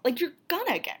murder someone? Like, you're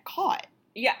gonna get caught.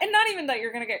 Yeah, and not even that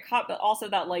you're gonna get caught, but also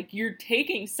that, like, you're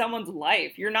taking someone's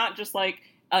life. You're not just, like,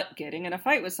 getting in a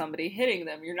fight with somebody, hitting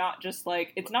them. You're not just,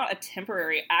 like, it's not a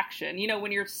temporary action. You know,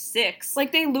 when you're 6...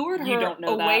 Like, they lured You her don't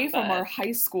know away that, from but- our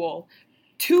high school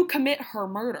to commit her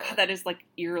murder. That is, like,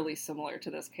 eerily similar to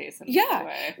this case in Yeah. a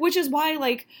way. Which is why,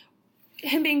 like,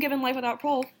 him being given life without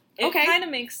parole, It okay, kind of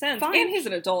makes sense. fine. And he's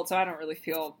an adult, so I don't really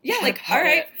feel yeah, bad like, about all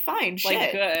right, it. fine, shit,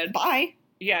 Like, good. bye.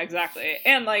 Yeah, exactly.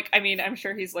 And, like, I mean, I'm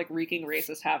sure he's, like, wreaking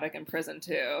racist havoc in prison,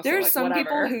 too. There's so, some like,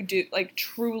 people whatever. who do, like,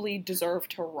 truly deserve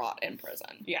to rot in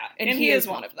prison. Yeah, And he is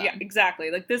one of them. Yeah,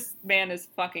 exactly. Like, this man is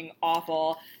fucking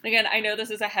awful. And again, I know this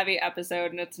is a heavy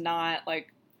episode, and it's not,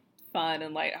 like, fun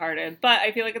and lighthearted, but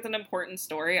I feel like it's an important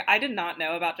story. I did not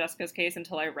know about Jessica's case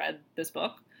until I read this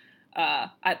book.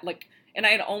 And I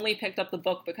had only picked up the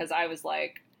book because I was,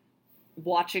 like,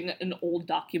 watching an old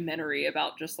documentary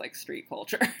about just, like, street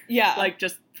culture. Yeah. Like,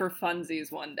 just for funsies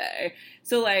one day.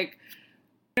 So, like,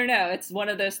 I don't know. It's one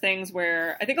of those things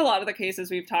where I think a lot of the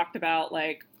cases we've talked about,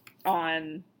 like,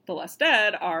 on The Less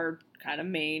Dead, our kind of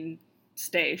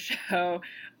mainstay show,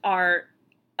 are,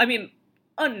 I mean,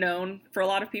 unknown for a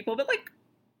lot of people, but, like,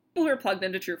 people who are plugged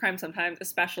into true crime sometimes,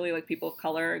 especially, like, people of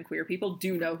color and queer people,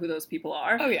 do know who those people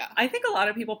are. Oh, yeah. I think a lot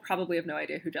of people probably have no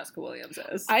idea who Jessica Williams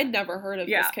is. I'd never heard of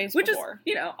this case which before. is,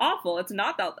 you know, awful. It's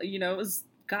not that, you know, it was,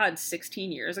 God,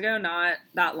 16 years ago, not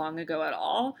that long ago at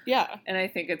all. Yeah. And I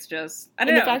think it's just, I And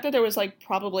don't know. the fact that there was, like,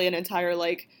 probably an entire,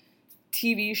 like,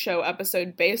 TV show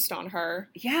episode based on her.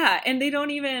 Yeah, and they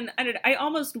don't even, I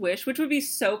almost wish, which would be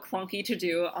so clunky to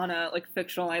do on a, like,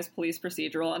 fictionalized police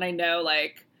procedural, and I know,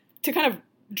 like, To kind of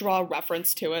draw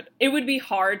reference to it. it would be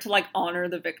hard to, like, honor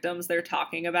the victims they're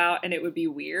talking about, and it would be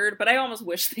weird, but I almost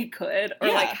wish they could, or,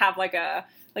 Yeah. like, have, like, a,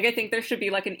 like, I think there should be,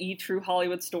 like, an E! True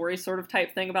Hollywood Story sort of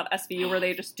type thing about SVU where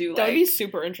they just do, like... That would be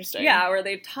super interesting. Yeah, where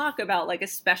they talk about, like,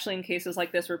 especially in cases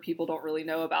like this where people don't really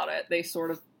know about it, they sort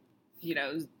of, you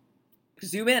know,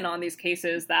 zoom in on these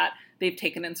cases that they've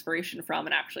taken inspiration from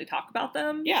and actually talk about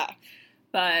them. Yeah.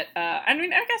 But, I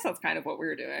mean, I guess that's kind of what we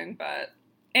were doing, but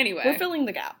anyway. We're filling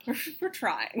the gap. We're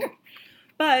trying.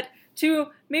 But to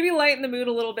maybe lighten the mood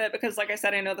a little bit, because like I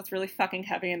said, I know that's really fucking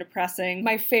heavy and depressing.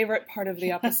 My favorite part of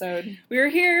the episode. We are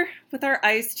here with our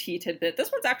iced tea tidbit.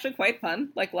 This one's actually quite fun,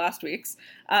 like last week's.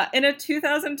 In a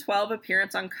 2012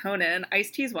 appearance on Conan,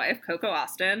 Ice-T's wife, Coco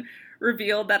Austin,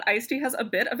 revealed that Ice-T has a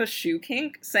bit of a shoe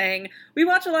kink, saying, "We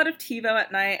watch a lot of TiVo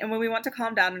at night, and when we want to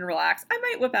calm down and relax, I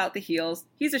might whip out the heels.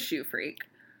 He's a shoe freak."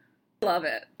 Love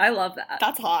it. I love that.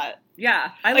 That's hot.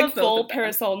 Yeah, I like love both full of them.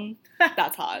 Paris Hilton.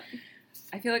 That's hot.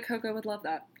 I feel like Coco would love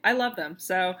that. I love them.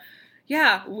 So,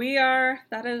 yeah,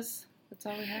 that's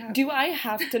all we have. Do I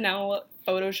have to now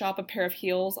Photoshop a pair of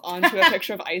heels onto a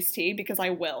picture of Ice-T? Because I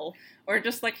will. Or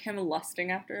just, like, him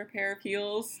lusting after a pair of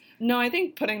heels. No, I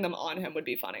think putting them on him would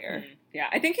be funnier. Yeah,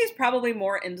 I think he's probably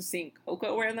more into seeing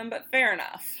Coco wear them, but fair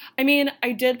enough. I mean,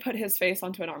 I did put his face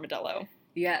onto an armadillo.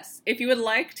 Yes. If you would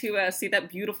like to see that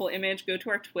beautiful image, go to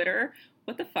our Twitter.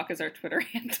 What the fuck is our Twitter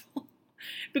handle?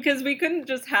 Because we couldn't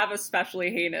just have Especially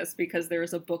Heinous because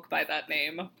there's a book by that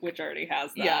name, which already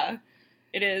has that. Yeah.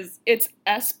 It is... It's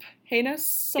Esp Heinous,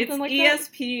 something like that?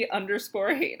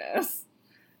 ESP_Heinous.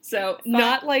 So...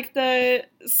 Not like the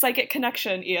Psychic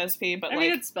Connection ESP, but I like...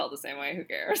 mean, it's spelled the same way. Who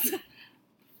cares?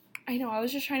 I know, I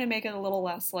was just trying to make it a little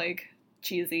less, like,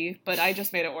 cheesy, but I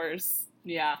just made it worse.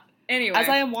 Yeah. Anyway. As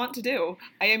I am wont to do.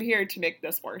 I am here to make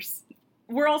this worse.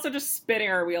 We're also just spinning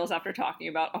our wheels after talking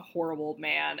about a horrible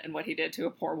man and what he did to a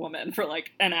poor woman for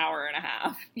like an hour and a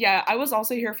half. Yeah, I was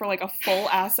also here for like a full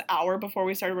ass hour before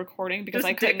we started recording because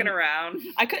Just dicking around.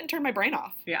 I couldn't turn my brain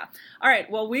off. Yeah. All right.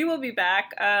 Well, we will be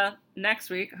back next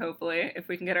week, hopefully, if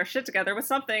we can get our shit together with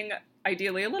something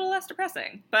ideally a little less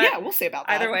depressing. But yeah, we'll see about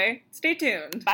that. either way, stay tuned.